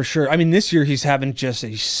 Yeah, for sure. I mean, this year he's having just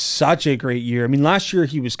such a great year. I mean, last year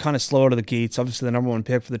he was kind of slow out of the gates, obviously the number 1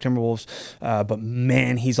 pick for the Timberwolves, but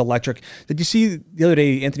man, he's electric. Did you see the other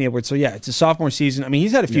day, Anthony Edwards? So yeah, it's a sophomore season. I mean,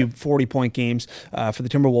 he's had a few 40-point games for the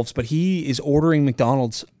Timberwolves, but he is ordering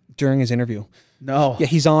McDonald's during his interview. No. Yeah,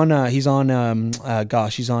 he's on like a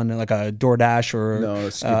DoorDash or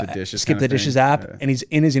Skip the Dishes app, and he's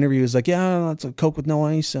in his interview. He's like, yeah, that's a Coke with no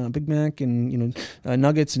ice, Big Mac, and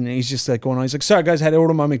nuggets, and he's just like going on. He's like, sorry guys, I had to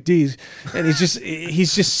order my McD's, and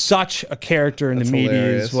he's just such a character in the media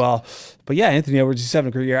hilarious. As well. But yeah, Anthony Edwards, he's having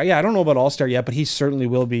a great year. Yeah, I don't know about All-Star yet, but he certainly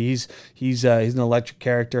will be. He's an electric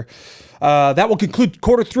character. That will conclude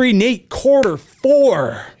quarter 3. Nate, quarter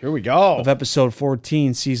 4. Here we go. Of episode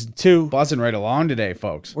 14, season 2. Buzzing right along today,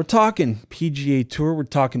 folks. We're talking PGA Tour. We're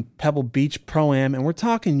talking Pebble Beach Pro-Am. And we're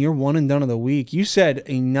talking your one and done of the week. You said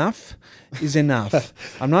enough is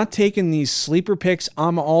enough. I'm not taking these sleeper picks.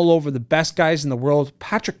 I'm all over the best guys in the world.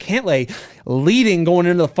 Patrick Cantlay leading going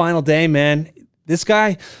into the final day, man. This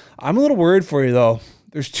guy, I'm a little worried for you, though.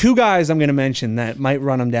 There's 2 guys I'm going to mention that might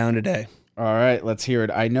run him down today. All right, let's hear it.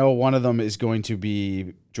 I know one of them is going to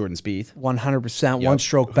be Jordan Spieth. 100%, one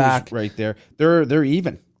stroke back. Right there. They're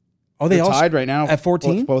even. Oh, they're tied right now. At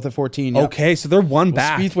 14? Both at 14, yeah. Okay, so they're one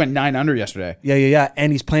back. Spieth went 9 under yesterday. Yeah.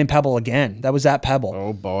 And he's playing Pebble again. That was at Pebble.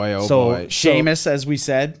 Oh, boy. Seamus, as we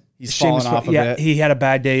said, he's fallen off a bit. Yeah, he had a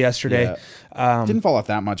bad day yesterday. Yeah. Didn't fall off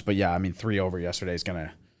that much, but yeah, I mean, 3 over yesterday is going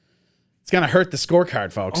gonna hurt the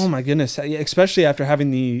scorecard, folks. Oh my goodness! Especially after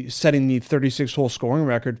setting the 36-hole scoring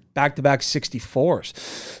record, back-to-back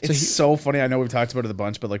 64s. It's so funny. I know we've talked about it a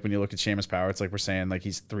bunch, but like when you look at Seamus Power, it's like we're saying like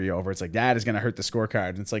he's 3 over. It's like that is gonna hurt the scorecard.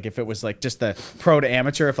 And it's like if it was like just the pro to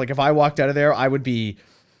amateur, if I walked out of there, I would be.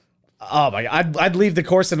 Oh my! I'd leave the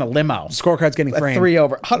course in a limo. Scorecard's getting framed. 3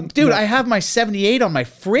 over, dude. I have my 78 on my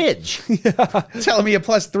fridge. Telling me a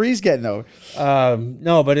 +3's getting over.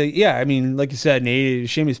 No, but yeah, I mean, like you said, Nate,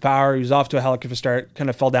 Seamus Power, he was off to a helicopter start, kind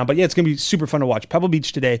of fell down. But yeah, it's gonna be super fun to watch. Pebble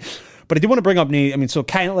Beach today. But I did want to bring up Nate. I mean, so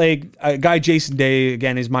Cat Lake, guy Jason Day,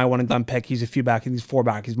 again, is my one and done pick. He's a few back. He's 4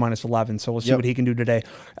 back. He's -11. So we'll see what he can do today.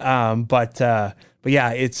 But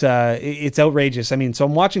yeah, it's outrageous. I mean, so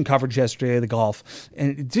I'm watching coverage yesterday of the golf,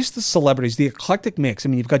 and just the celebrities, the eclectic mix. I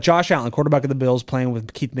mean, you've got Josh Allen, quarterback of the Bills, playing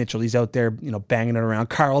with Keith Mitchell. He's out there, banging it around.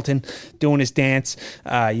 Carlton doing his dance.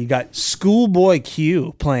 You got Schoolboy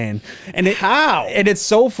Q playing. And it's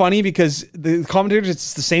so funny because the commentators,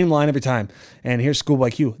 it's the same line every time. And here's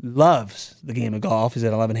Schoolboy Q, loves the game of golf. He's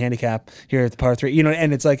at 11 handicap here at the par 3.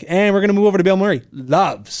 And it's like, and we're going to move over to Bill Murray.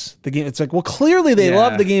 Loves the game. It's like, well, clearly they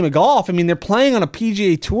love the game of golf. I mean, they're playing on a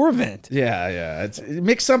PGA Tour event. Yeah.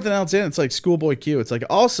 Mix something else in. It's like Schoolboy Q. It's like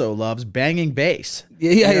also loves banging bass.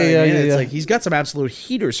 Yeah. It's like he's got some absolute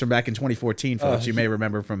heaters from back in 2014, folks. You may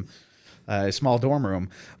remember from a small dorm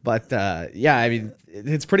room. But yeah, I mean,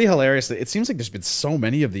 it's pretty hilarious. It seems like there's been so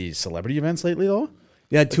many of these celebrity events lately, though.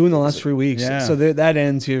 Yeah, 2 in the last 3 weeks. Yeah. So that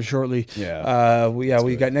ends here shortly. Yeah.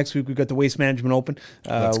 We got next week. We've got the Waste Management Open,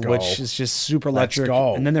 which is just super electric. Let's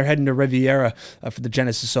go. And then they're heading to Riviera for the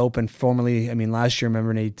Genesis Open. Formerly, I mean, last year,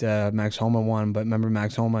 remember Nate, Max Homa won, but remember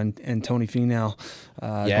Max Homa and Tony Finau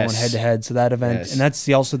going head to head. So that event, and that's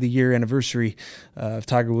also the year anniversary of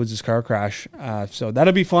Tiger Woods' car crash. So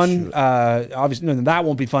that'll be fun. Obviously, that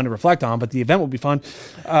won't be fun to reflect on, but the event will be fun.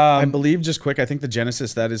 I believe, just quick, I think the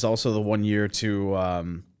Genesis, that is also the 1 year to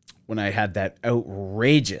when I had that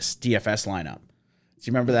outrageous DFS lineup. Do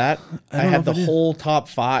you remember that? I had the whole top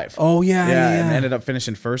 5. Oh, yeah. And ended up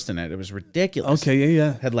finishing first in it. It was ridiculous. Okay,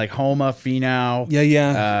 yeah. Had like Homa, Finau.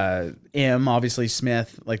 Im, obviously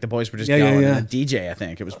Smith. Like the boys were just going. And then DJ, I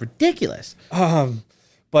think. It was ridiculous.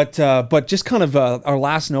 But just kind of our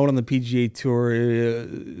last note on the PGA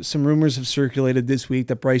Tour, some rumors have circulated this week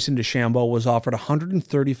that Bryson DeChambeau was offered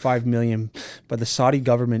 $135 million by the Saudi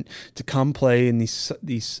government to come play in the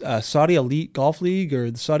Saudi Elite Golf League or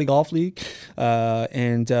the Saudi Golf League,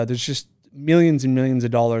 and there's just millions and millions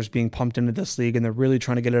of dollars being pumped into this league, and they're really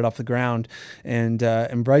trying to get it off the ground. And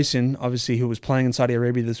Bryson, obviously, who was playing in Saudi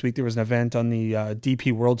Arabia this week, there was an event on the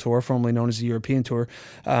DP World Tour, formerly known as the European Tour,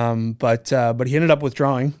 but he ended up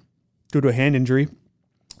withdrawing due to a hand injury.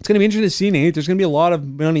 It's going to be interesting to see, Nate. There's going to be a lot of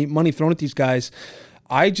money thrown at these guys.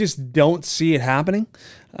 I just don't see it happening,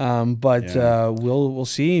 but we'll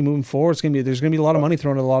see moving forward. There's going to be a lot of money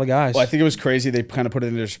thrown at a lot of guys. Well, I think it was crazy. They kind of put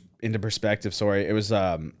it into perspective. Sorry, it was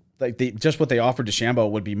just what they offered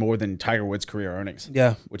DeChambeau would be more than Tiger Woods' career earnings.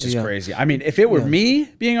 Yeah, which is crazy. I mean, if it were me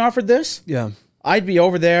being offered this, I'd be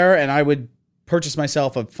over there and I would purchase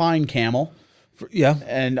myself a fine camel.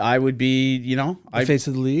 And I would be, the face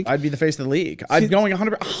of the league. I'd be the face of the league. I'm going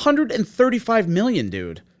 135 million,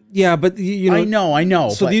 dude. Yeah, but I know.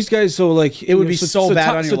 So these guys, it would be so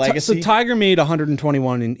bad on your legacy. So Tiger made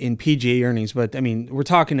 121 in PGA earnings, but I mean, we're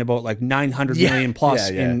talking about like 900 million plus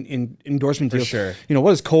in endorsement deals. For sure.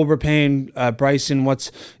 What is Cobra paying Bryson?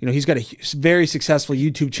 He's got a very successful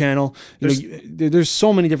YouTube channel. There's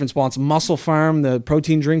so many different sponsors. Muscle Farm, the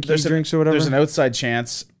protein drink he drinks or whatever. There's an outside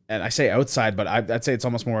chance, and I say outside, but I'd say it's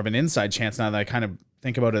almost more of an inside chance now that I kind of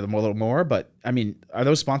think about it a little more. But I mean, are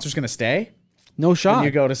those sponsors going to stay? No shot. When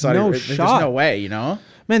you go to Saudi Arabia, there's no way,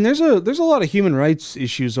 Man, there's a lot of human rights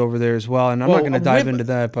issues over there as well, and I'm not going to dive into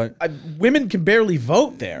that. But women can barely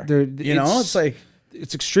vote there. It's like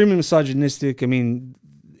it's extremely misogynistic. I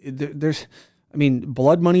mean,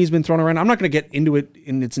 blood money has been thrown around. I'm not going to get into it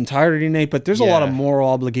in its entirety, Nate, but there's a lot of moral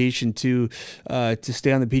obligation to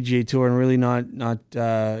stay on the PGA Tour and really not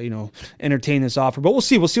entertain this offer. But we'll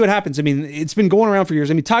see. We'll see what happens. I mean, it's been going around for years.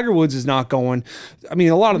 I mean, Tiger Woods is not going. I mean,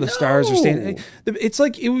 a lot of the stars are staying. It's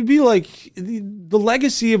like it would be like the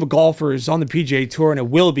legacy of a golfer is on the PGA Tour, and it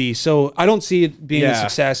will be. So I don't see it being a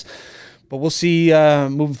success. But we'll see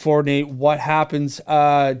moving forward, Nate, what happens.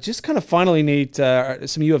 Just kind of finally, Nate,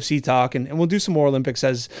 some UFC talk, and we'll do some more Olympics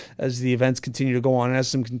as the events continue to go on, and as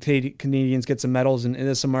some Canadians get some medals and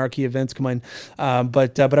as some marquee events come in.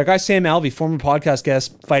 But our guy Sam Alvey, former podcast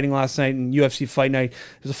guest, fighting last night in UFC Fight Night.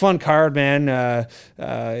 It was a fun card, man.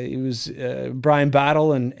 It was Brian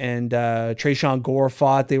Battle and Trayshawn Gore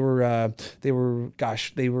fought. They were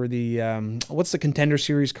the what's the Contender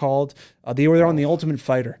Series called? They were there on the Ultimate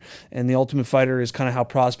Fighter, and the Ultimate Fighter is kind of how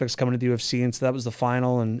prospects come into the UFC, and so that was the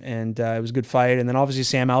final, and it was a good fight. And then obviously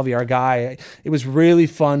Sam Alvey, our guy, it was really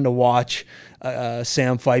fun to watch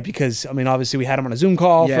Sam fight because I mean obviously we had him on a Zoom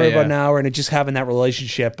call for about an hour, and it just having that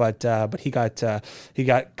relationship. But he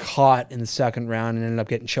got caught in the second round and ended up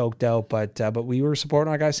getting choked out. But we were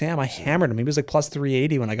supporting our guy Sam. I hammered him. He was like plus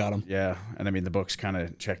 380 when I got him. Yeah, and I mean the books kind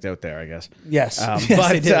of checked out there, I guess. Yes,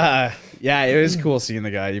 but yeah, it was cool seeing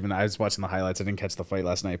the guy. Even I was watching the highlights. I didn't catch the fight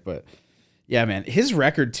last night, but. Yeah, man. His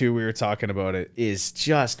record too. We were talking about it. Is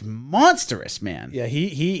just monstrous, man. Yeah,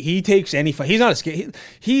 he takes any fight. He's not scared.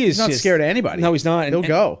 He's not scared of anybody. No, he's not. He'll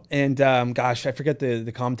go. And gosh, I forget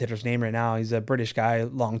the commentator's name right now. He's a British guy,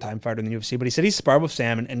 longtime fighter in the UFC. But he said he's sparred with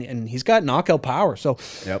Sam, and he's got knockout power. So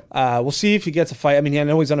we'll see if he gets a fight. I mean, I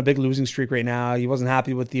know he's on a big losing streak right now. He wasn't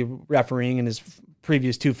happy with the refereeing in his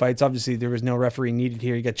previous 2 fights. Obviously, there was no referee needed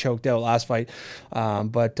here. He got choked out last fight.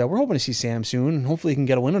 But we're hoping to see Sam soon, and hopefully he can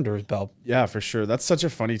get a win under his belt. Yeah, for sure. That's such a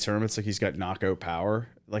funny term. It's like he's got knockout power.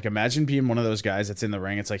 Like imagine being one of those guys that's in the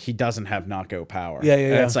ring. It's like he doesn't have knockout power. Yeah.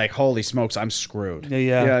 And it's like, holy smokes, I'm screwed.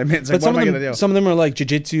 Yeah. I mean, it's like, but what am I gonna do? Some of them are like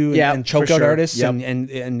jiu-jitsu and chokeout artists, and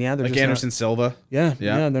yeah, they're like just Anderson Silva. Yeah.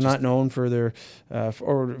 They're not known for their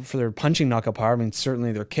for their punching knockout power. I mean,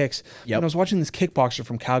 certainly their kicks. Yep. And I was watching this kickboxer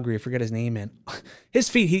from Calgary. I forget his name, man. His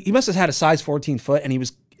feet. He must have had a size 14 foot, and he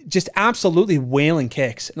was just absolutely wailing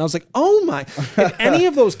kicks. And I was like, oh my, if any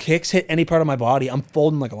of those kicks hit any part of my body, I'm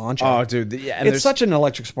folding like a launch. Oh, dude. Yeah, it's such an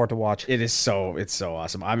electric sport to watch. It's so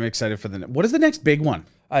awesome. I'm excited for what is the next big one?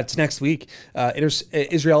 It's next week.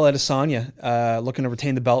 Israel Adesanya looking to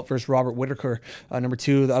retain the belt versus Robert Whittaker, number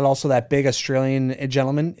 2. And also that big Australian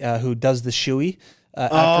gentleman who does the shoey.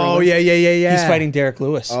 Yeah. He's fighting Derek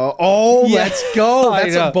Lewis. Let's go.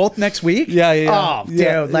 That's both next week? Yeah. Oh,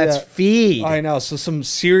 dude, let's feed. I know. So some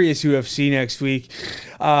serious UFC next week.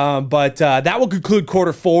 But that will conclude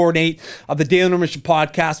quarter 4, Nate, of the Daily Intermission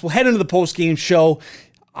podcast. We'll head into the post-game show.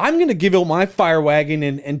 I'm going to give out my Fire Wagon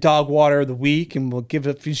and Dog Water of the week, and we'll give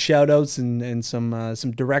a few shout-outs and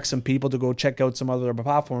some direct some people to go check out some other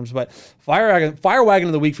platforms. But Fire Wagon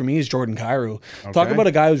of the week for me is Jordan Kyrou. Okay. Talk about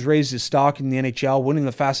a guy who's raised his stock in the NHL, winning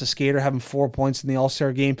the fastest skater, having 4 points in the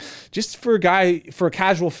All-Star game. Just for a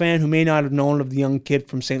casual fan who may not have known of the young kid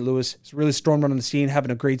from St. Louis, he's really stormed on the scene, having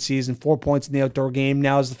a great season, 4 points in the outdoor game,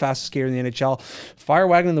 now is the fastest skater in the NHL. Fire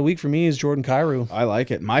Wagon of the week for me is Jordan Kyrou. I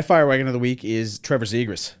like it. My Fire Wagon of the week is Trevor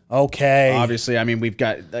Zegras. Okay. Obviously, I mean, we've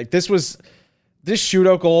got like this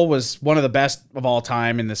shootout goal was one of the best of all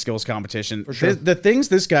time in the skills competition. For sure. The things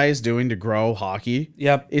this guy is doing to grow hockey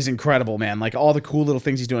is incredible, man. Like all the cool little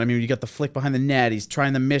things he's doing. I mean, you got the flick behind the net. He's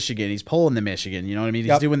trying the Michigan. He's pulling the Michigan. You know what I mean?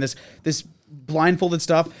 He's doing this blindfolded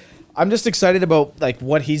stuff. I'm just excited about like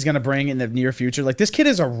what he's going to bring in the near future. Like this kid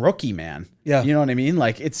is a rookie, man. Yeah. You know what I mean?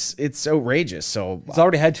 Like it's outrageous. So he's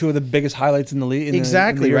already had 2 of the biggest highlights in the league.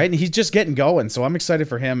 Exactly, right? And he's just getting going. So I'm excited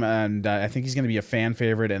for him. And I think he's going to be a fan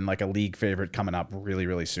favorite and like a league favorite coming up really,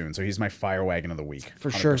 really soon. So he's my Fire Wagon of the week. For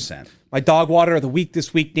 100%. Sure. My Dog Water of the week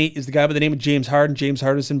this week, Nate, is the guy by the name of James Harden. James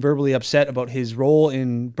Harden's verbally upset about his role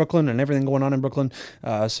in Brooklyn and everything going on in Brooklyn.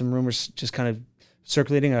 Some rumors just kind of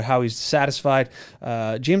circulating of how he's satisfied.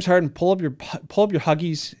 James Harden, pull up your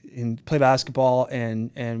Huggies and play basketball,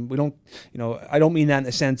 and we don't, I don't mean that in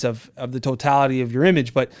the sense of the totality of your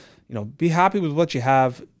image, but be happy with what you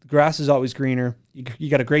have. The grass is always greener. You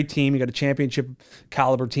got a great team. You got a championship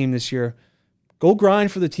caliber team this year. Go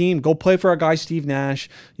grind for the team. Go play for our guy Steve Nash.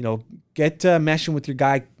 Get meshing with your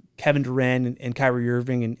guy Kevin Durant and Kyrie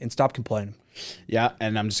Irving, and stop complaining. Yeah,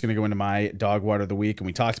 and I'm just going to go into my Dog Water of the week, and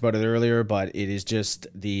we talked about it earlier, but it is just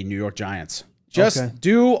the New York Giants. Just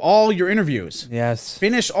do all your interviews. Yes.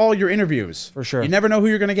 Finish all your interviews. For sure. You never know who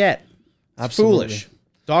you're going to get. It's Absolutely. Foolish.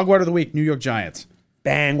 Dog Water of the week, New York Giants.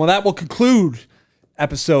 Bang. Well, that will conclude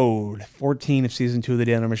episode 14 of season 2 of the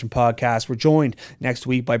Daily Intermission podcast. We're joined next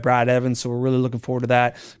week by Brad Evans, so we're really looking forward to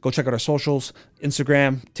that. Go check out our socials,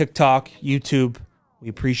 Instagram, TikTok, YouTube. We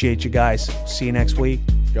appreciate you guys. See you next week.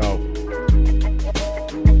 Go.